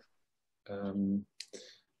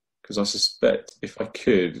 Because I suspect if I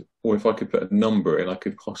could, or if I could put a number in, I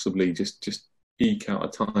could possibly just eke out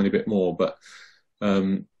a tiny bit more. But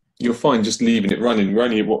you'll find just leaving it running, we're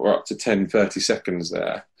only we're up to 10, 30 seconds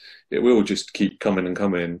there. It will just keep coming and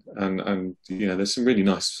coming, and you know, there's some really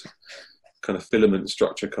nice kind of filament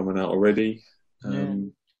structure coming out already.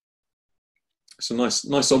 It's a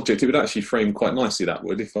nice object. It would actually frame quite nicely, that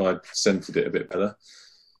would, if I'd centered it a bit better.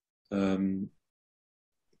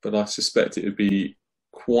 But I suspect it would be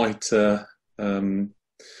quite a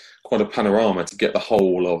panorama to get the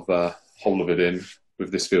whole of it in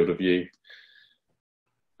with this field of view,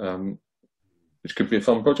 which could be a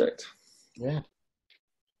fun project. Yeah.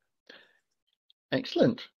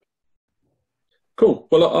 Excellent. Cool.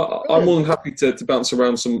 Well, I'm more than happy to bounce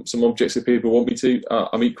around some objects if people want me to.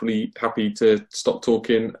 I'm equally happy to stop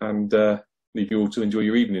talking and leave you all to enjoy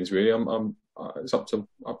your evenings. Really, it's up to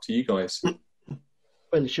you guys.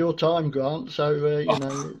 Well, it's your time, Grant. So you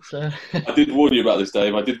know. It's, I did warn you about this,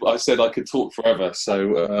 Dave. I said I could talk forever.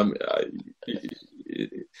 So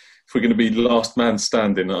if we're going to be last man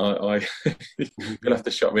standing, you'll have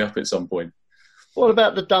to shut me up at some point. What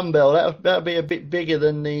about the dumbbell? That'll be a bit bigger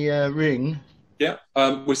than the ring. Yeah,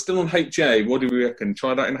 we're still on HA. What do we reckon?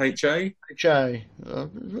 Try that in HA? HA.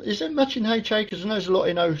 Is there much in HA? Because I know there's a lot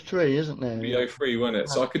in O3, isn't there? Be O3, won't it?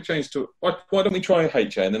 So I could change to... Why don't we try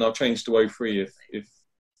HA and then I'll change to O3 if...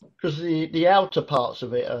 Because the outer parts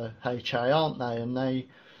of it are HA, aren't they?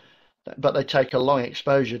 But they take a long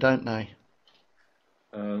exposure, don't they?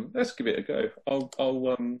 Let's give it a go.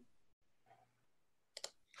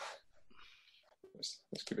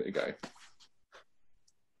 Let's give it a go.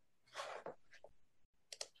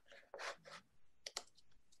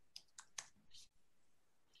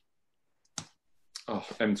 Oh,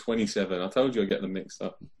 M27. I told you I'd get them mixed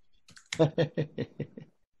up.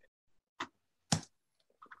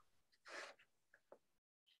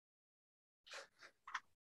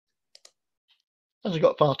 Hasn't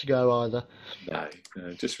got far to go either. No,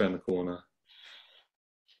 just round the corner.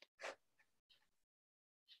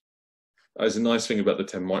 There's a nice thing about the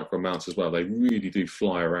 10 micro mounts as well. They really do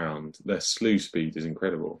fly around. Their slew speed is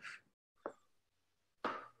incredible.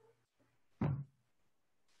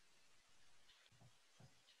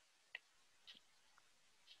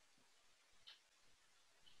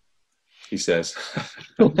 He says.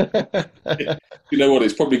 You know what?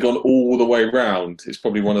 It's probably gone all the way round. It's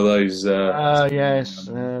probably one of those. Yes,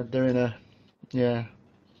 doing a, yeah.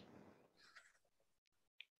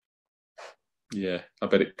 Yeah, I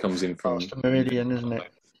bet it comes in from Past the meridian, isn't it?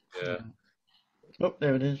 Yeah. Oh,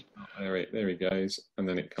 there it is. There he goes, and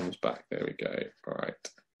then it comes back. There we go. All right.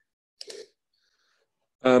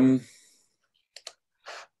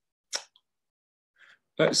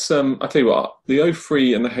 Let's. I tell you what, the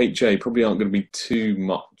O3 and the HA probably aren't going to be too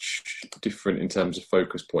much different in terms of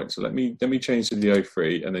focus points. So let me change to the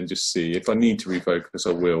O3 and then just see if I need to refocus.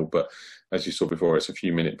 I will, but as you saw before, it's a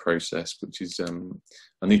few minute process, which is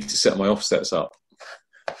I need to set my offsets up.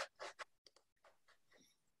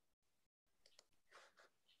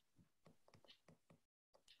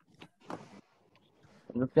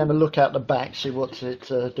 I'm going to look out the back, see what's it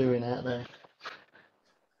doing out there.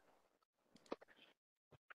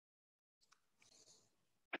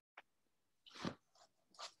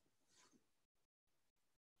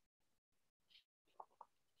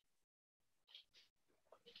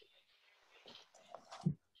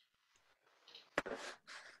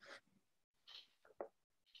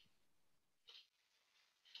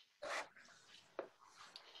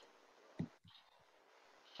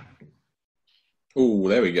 Oh,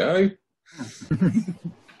 there we go.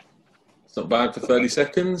 It's not bad for 30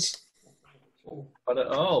 seconds. Not at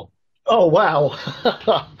all. Oh, wow.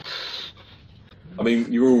 I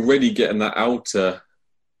mean, you're already getting that outer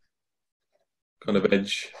kind of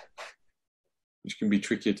edge, which can be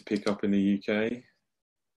trickier to pick up in the UK.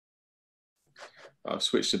 I've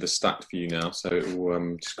switched to the stacked view now, so it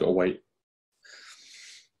will just got to wait.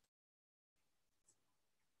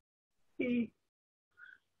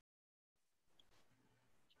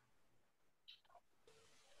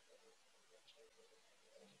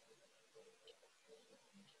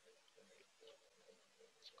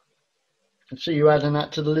 I see you adding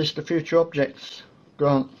that to the list of future objects,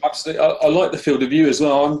 Grant. Absolutely, I like the field of view as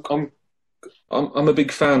well. I'm a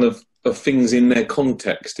big fan of things in their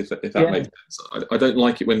context, if that makes sense. I don't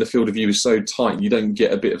like it when the field of view is so tight you don't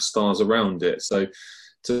get a bit of stars around it. So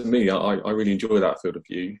to me, I really enjoy that field of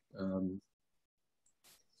view.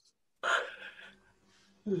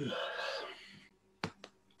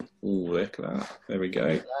 Oh, look at that! There we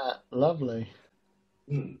go. That, lovely.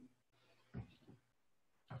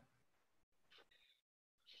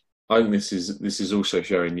 I think this is also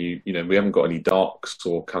showing you, we haven't got any darks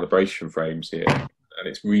or calibration frames here, and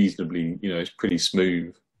it's reasonably, it's pretty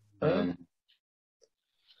smooth.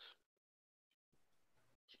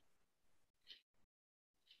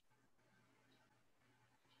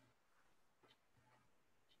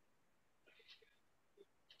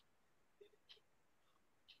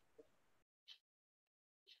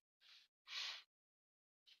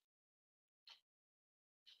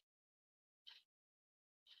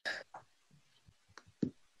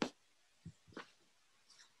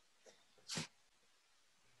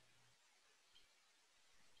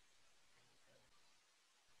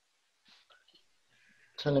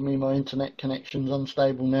 Telling me my internet connection's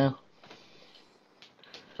unstable now.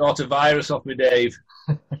 Got a virus off me, Dave.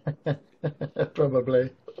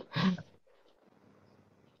 Probably.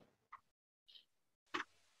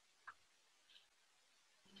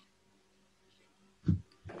 Look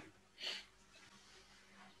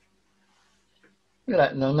at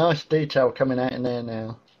that, no, nice detail coming out in there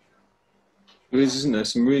now. There is, isn't there?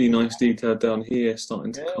 Some really nice detail down here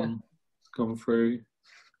starting to come through.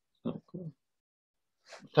 Oh, cool.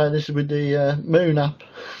 So this is with the moon up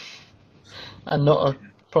and not a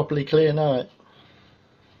properly clear night.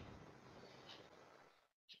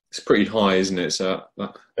 It's pretty high, isn't it? So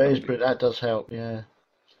that does help, yeah.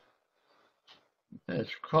 There's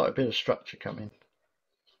quite a bit of structure coming.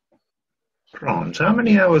 Grant, how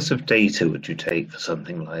many hours of data would you take for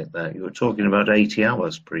something like that? You were talking about 80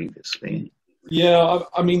 hours previously. Yeah,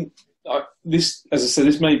 I mean, this, as I said,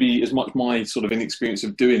 this may be as much my sort of inexperience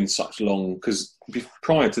of doing such long, because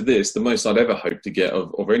prior to this, the most I'd ever hoped to get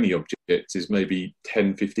of any object is maybe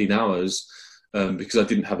 10, 15 hours, because I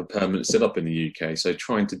didn't have a permanent setup in the UK. So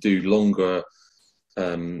trying to do longer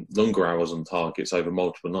hours on targets over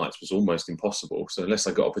multiple nights was almost impossible. So unless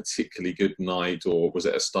I got a particularly good night, or was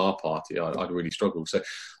it a star party, I'd really struggle. So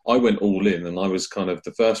I went all in, and I was kind of,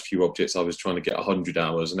 the first few objects I was trying to get 100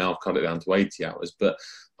 hours, and now I've cut it down to 80 hours. But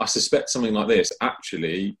I suspect something like this,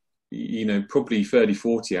 actually, probably 30,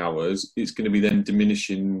 40 hours, it's going to be then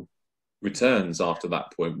diminishing returns after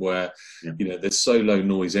that point, where, there's so low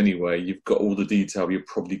noise anyway, you've got all the detail you're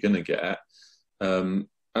probably going to get.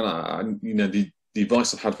 The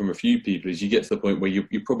advice I've had from a few people is you get to the point where you're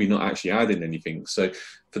probably not actually adding anything. So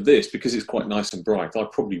for this, because it's quite nice and bright, I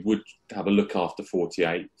probably would have a look after 40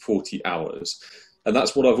 hours. And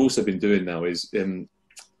that's what I've also been doing now is,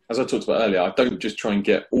 as I talked about earlier, I don't just try and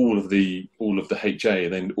get all of the HA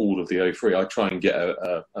and then all of the O3. I try and get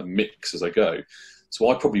a mix as I go. So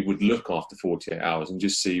I probably would look after 48 hours and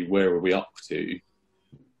just see where are we up to,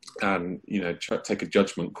 and take a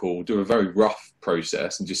judgment call, do a very rough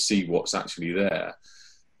process and just see what's actually there.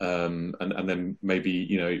 And then maybe,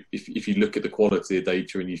 if you look at the quality of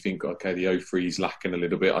data and you think, okay, the O3 is lacking a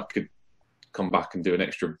little bit, I could come back and do an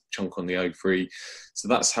extra chunk on the O3. So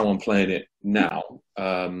that's how I'm playing it now.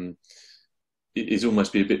 It is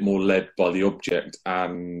almost be a bit more led by the object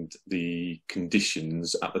and the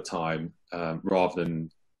conditions at the time, rather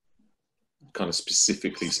than kind of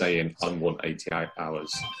specifically saying I want 88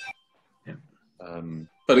 hours.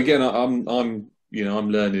 But again, I'm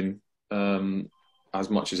learning as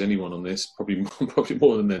much as anyone on this, probably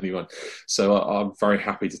more than anyone. So I'm very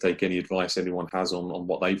happy to take any advice anyone has on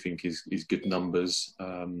what they think is good numbers.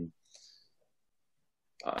 I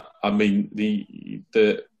mean, the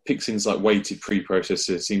PixInsight weighted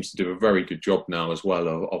preprocessor seems to do a very good job now as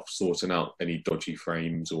well of sorting out any dodgy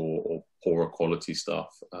frames or poorer quality stuff.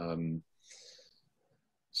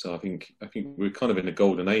 So I think we're kind of in a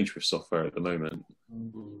golden age with software at the moment.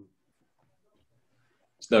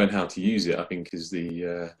 It's knowing how to use it, I think, is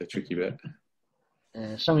the tricky bit.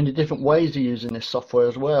 So many different ways of using this software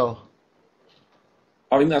as well.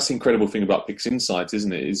 I think that's the incredible thing about PixInsight,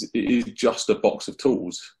 isn't it? It is just a box of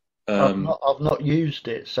tools. I've not used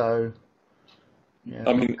it, so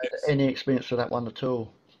I mean, any experience with that one at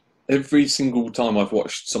all. Every single time I've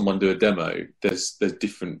watched someone do a demo, there's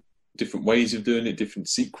different ways of doing it, different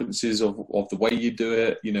sequences of the way you do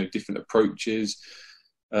it, different approaches.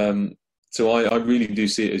 So I really do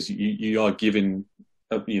see it as you are giving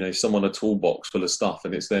someone a toolbox full of stuff,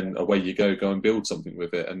 and it's then away you go and build something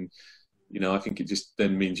with it. And I think it just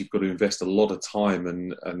then means you've got to invest a lot of time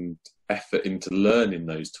and effort into learning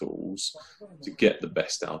those tools to get the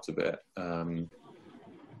best out of it. And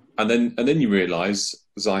then you realise,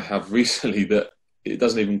 as I have recently, that it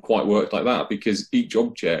doesn't even quite work like that, because each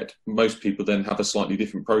object, most people then have a slightly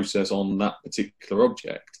different process on that particular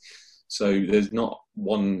object. So there's not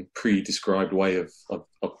one pre-described way of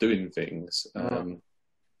doing things. And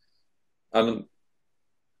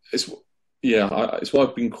it's why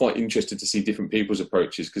I've been quite interested to see different people's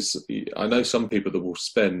approaches, because I know some people that will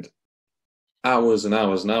spend hours and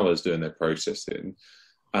hours and hours doing their processing,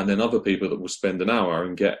 and then other people that will spend an hour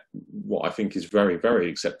and get what I think is very, very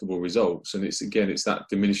acceptable results. And it's that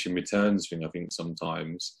diminishing returns thing, I think,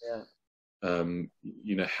 sometimes. Yeah.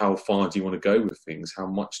 You know, how far do you want to go with things? How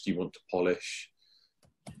much do you want to polish?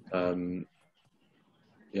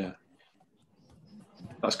 Yeah.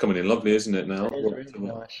 That's coming in lovely, isn't it, now? It is really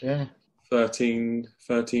nice, yeah. 13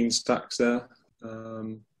 stacks there.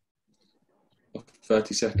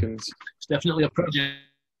 30 seconds. It's definitely a project.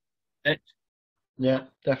 Yeah,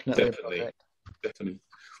 definitely. Definitely.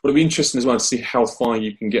 Well, it'll be interesting as well to see how far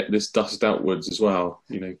you can get this dust outwards as well.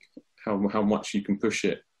 You know, how much you can push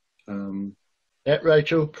it. Yeah,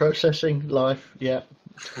 Rachel, processing life. Yeah.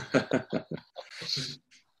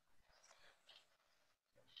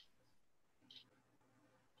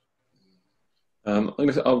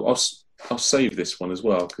 I'll save this one as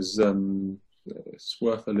well, because it's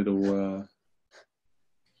worth a little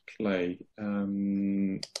play.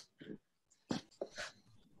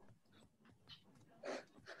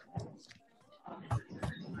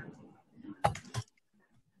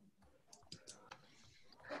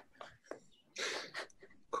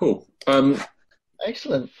 Cool.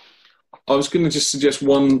 Excellent. I was going to just suggest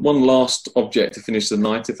one last object to finish the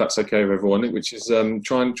night, if that's okay with everyone, which is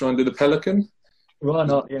try and do the Pelican. Why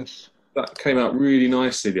not? Yes. That came out really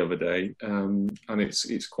nicely the other day, and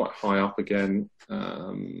it's quite high up again.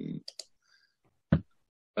 And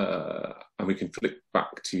we can flick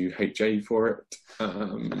back to HA for it.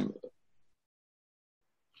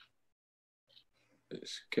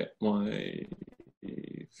 Let's get my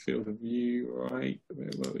field of view right. Where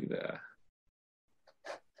were we there?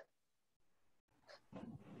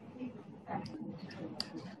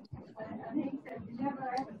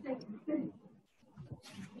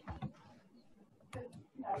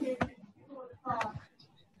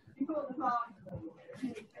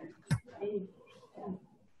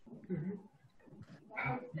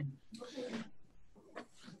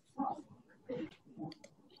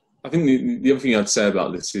 I think the other thing I'd say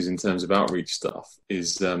about this is, in terms of outreach stuff,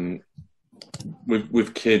 is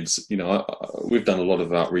with kids, you know, we've done a lot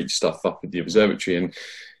of outreach stuff up at the observatory, and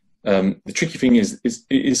the tricky thing is it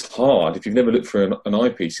is hard. If you've never looked for an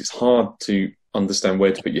eyepiece, it's hard to understand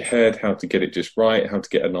where to put your head, how to get it just right, how to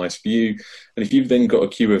get a nice view. And if you've then got a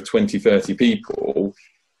queue of 20, 30 people,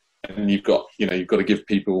 and you've got to give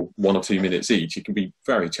people 1 or 2 minutes each, it can be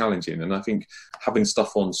very challenging. And I think having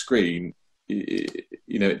stuff on screen, you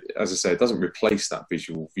know, as I say, it doesn't replace that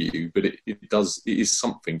visual view, but it is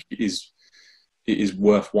something. It is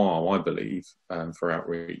worthwhile, I believe, for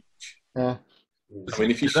outreach. Yeah. I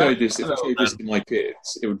mean, if you showed this to my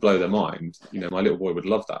kids, it would blow their mind. You know, my little boy would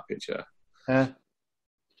love that picture. Thing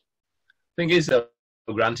is, though,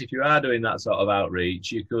 Grant, if you are doing that sort of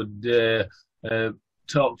outreach, you could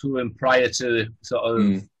talk to them prior to sort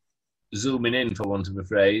of zooming in, for want of a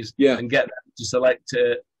phrase, and get them to select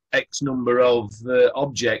X number of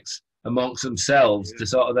objects amongst themselves to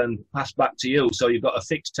sort of then pass back to you. So you've got a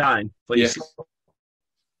fixed time for your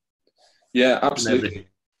absolutely,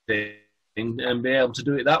 and be able to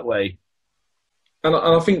do it that way. And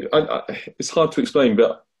I think it's hard to explain,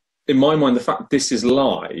 but in my mind, the fact this is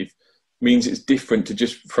live means it's different to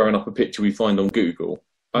just throwing up a picture we find on Google.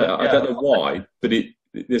 I don't know why, but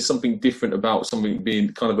there's something different about something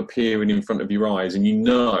being kind of appearing in front of your eyes, and you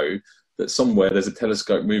know that somewhere there's a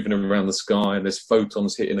telescope moving around the sky and there's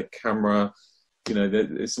photons hitting a camera. You know,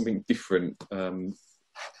 there's something different.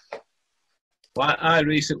 Well, I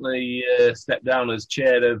recently stepped down as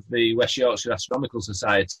chair of the West Yorkshire Astronomical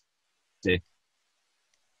Society,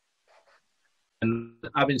 and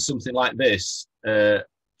having something like this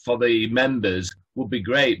for the members would be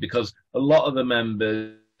great, because a lot of the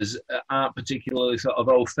members aren't particularly sort of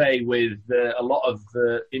au fait with a lot of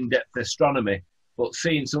in-depth astronomy, but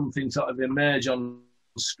seeing something sort of emerge on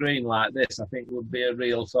screen like this, I think, would be a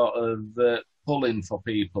real sort of pull-in for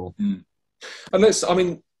people. And let's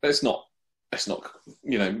not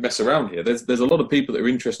mess around here. There's a lot of people that are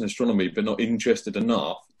interested in astronomy but not interested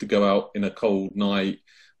enough to go out in a cold night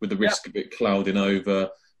with the risk of it clouding over.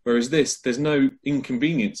 Whereas there's no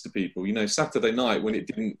inconvenience to people. You know, Saturday night when it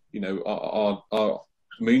didn't, you know, our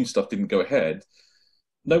moon stuff didn't go ahead,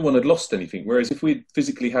 no one had lost anything. Whereas if we'd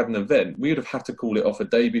physically had an event, we would have had to call it off a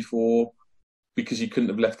day before, because you couldn't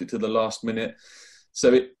have left it to the last minute.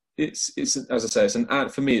 So it's as I say, it's an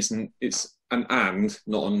and. For me, it's an and,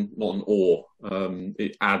 not an or.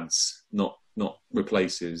 It adds, not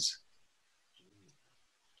replaces.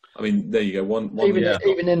 I mean, there you go. One even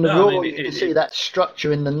in the raw, you can see that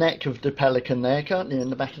structure in the neck of the pelican there, can't you? In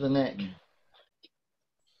the back of the neck.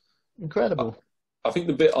 Incredible. I think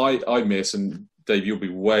the bit I miss, and Dave, you'll be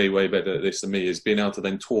way better at this than me, is being able to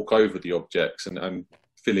then talk over the objects and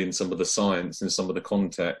fill in some of the science and some of the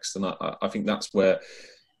context. And I think that's where,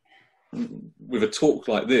 with a talk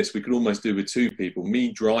like this, we could almost do with two people,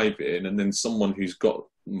 me driving and then someone who's got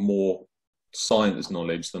more science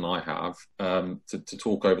knowledge than I have, to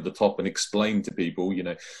talk over the top and explain to people, you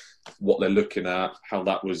know, what they're looking at, how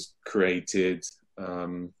that was created.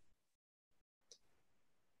 Well,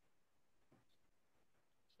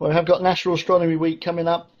 we have got National Astronomy Week coming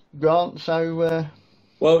up, Grant, so...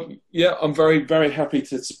 Well, yeah, I'm very happy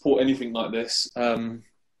to support anything like this. You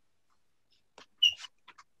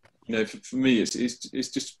know, for me, it's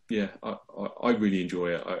just, yeah, I really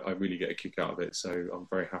enjoy it. I really get a kick out of it, so I'm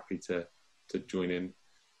very happy to join in.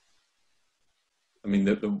 I mean,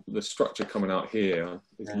 the structure coming out here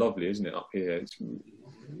is lovely, isn't it? Up here, it's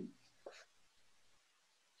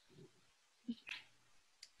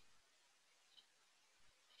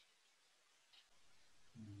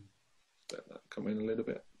let that come in a little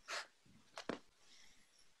bit.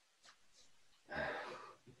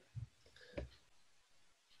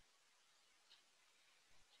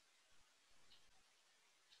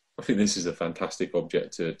 I think this is a fantastic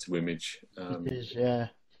object to image. It is, yeah.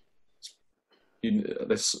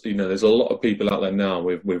 There's a lot of people out there now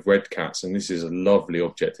with red cats, and this is a lovely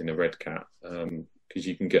object in a red cat, because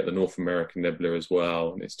you can get the North American Nebula as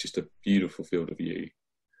well, and it's just a beautiful field of view.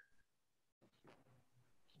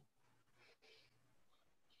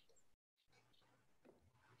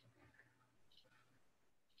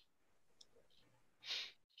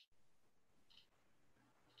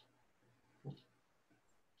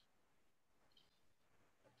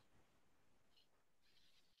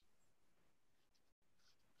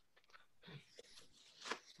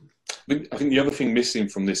 I think the other thing missing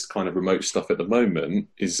from this kind of remote stuff at the moment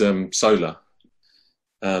is solar.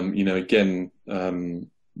 You know, again, the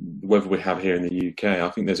weather we have here in the UK, I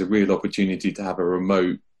think there's a real opportunity to have a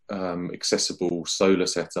remote, accessible solar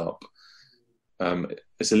setup.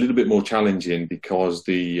 It's a little bit more challenging because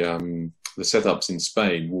the setups in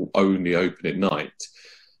Spain will only open at night.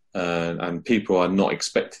 And people are not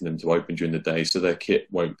expecting them to open during the day, so their kit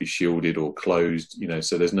won't be shielded or closed, you know,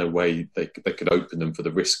 so there's no way they could open them for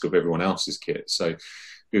the risk of everyone else's kit. So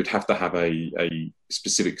we would have to have a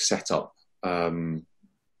specific setup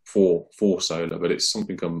for solar, but it's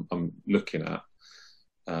something I'm looking at.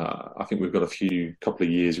 I think we've got a couple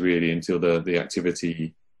of years really until the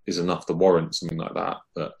activity is enough to warrant something like that,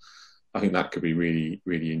 but I think that could be really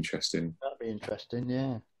interesting. That'd be interesting,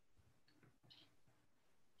 yeah.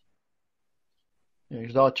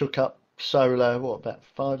 Because I took up solar, about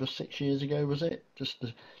 5 or 6 years ago, was it? Just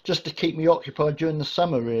to keep me occupied during the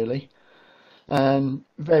summer, really. And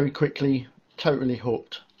very quickly, totally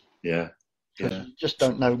hooked. Yeah. You just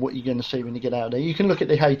don't know what you're going to see when you get out there. You can look at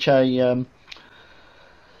the HA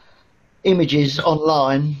images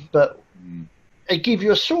online, but they give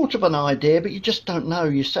you a sort of an idea, but you just don't know.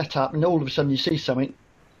 You set up, and all of a sudden you see something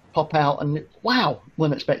pop out, and wow,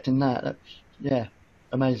 weren't expecting that. Yeah,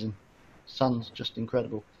 amazing. Sun's just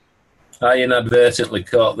incredible. I inadvertently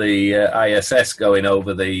caught the ISS going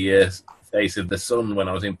over the face of the sun when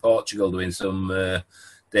I was in Portugal doing some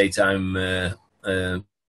daytime. I'm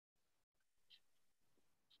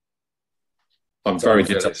very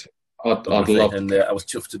jealous. I'd love, and I was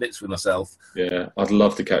chuffed to bits with myself. Yeah, I'd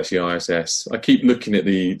love to catch the ISS. I keep looking at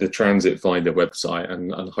the Transit Finder website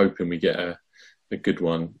and hoping we get a good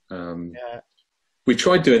one. Yeah. We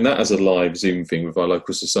tried doing that as a live Zoom thing with our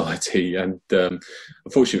local society, and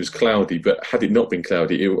unfortunately it was cloudy, but had it not been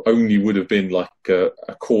cloudy, it only would have been like a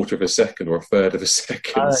quarter of a second or a third of a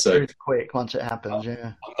second. So it's quick once it happens,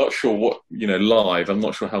 yeah. I'm not sure what, live, I'm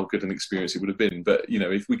not sure how good an experience it would have been, but,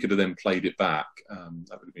 if we could have then played it back,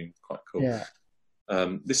 that would have been quite cool. Yeah.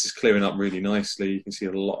 This is clearing up really nicely. You can see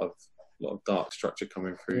a lot of dark structure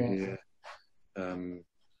coming through here.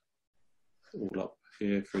 All up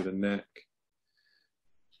here through the neck.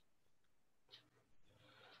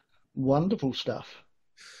 Wonderful stuff.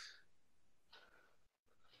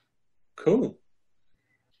 Cool.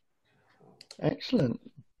 Excellent.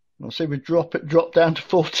 I'll see we drop down to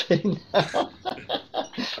 14 now.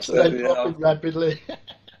 So they're dropping rapidly.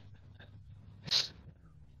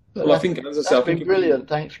 Well, I think, as I say, I think brilliant.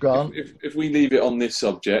 Thanks, Grant. If we leave it on this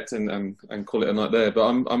subject and call it a night there, but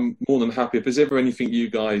I'm more than happy. If there's ever anything you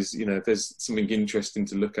guys, if there's something interesting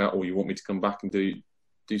to look at, or you want me to come back and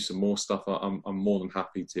do some more stuff, I'm more than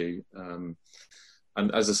happy to.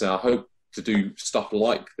 And as I say, I hope to do stuff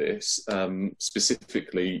like this,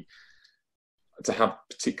 specifically to have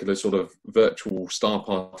particular sort of virtual star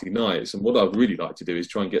party nights. And what I'd really like to do is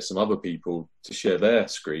try and get some other people to share their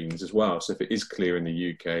screens as well. So if it is clear in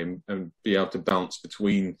the UK, and be able to bounce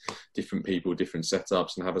between different people, different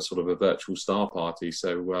setups, and have a sort of a virtual star party.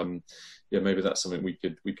 So yeah, maybe that's something we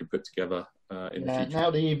could put together in the future. Now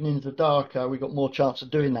the evenings are darker, we've got more chance of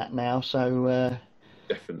doing that now. So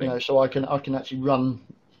definitely, so I can actually run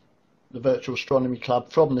the Virtual Astronomy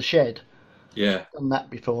Club from the shed. Yeah, done that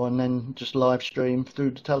before, and then just live stream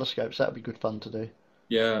through the telescopes. That'd be good fun to do.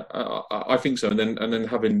 Yeah, I think so. And then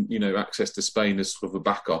having access to Spain as sort of a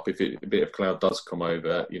backup if a bit of cloud does come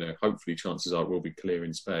over. Hopefully chances are it will be clear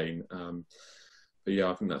in Spain. But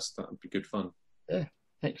yeah, I think that'd be good fun. Yeah,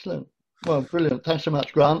 excellent. Well, brilliant. Thanks so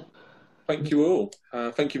much, Grant. Thank you all.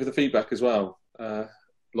 Thank you for the feedback as well.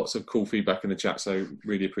 Lots of cool feedback in the chat, so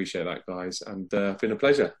really appreciate that, guys. And been a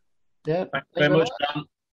pleasure. Yeah, thanks very much, Grant.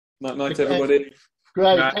 Night, everybody.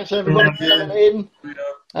 Great. Thanks, everybody, for coming in.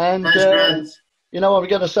 And you know what we're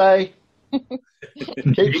going to say?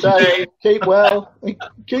 Keep safe, keep well, and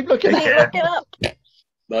keep looking up.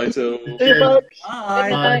 Night all. See you, folks. Bye.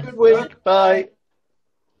 Have a good week. Bye.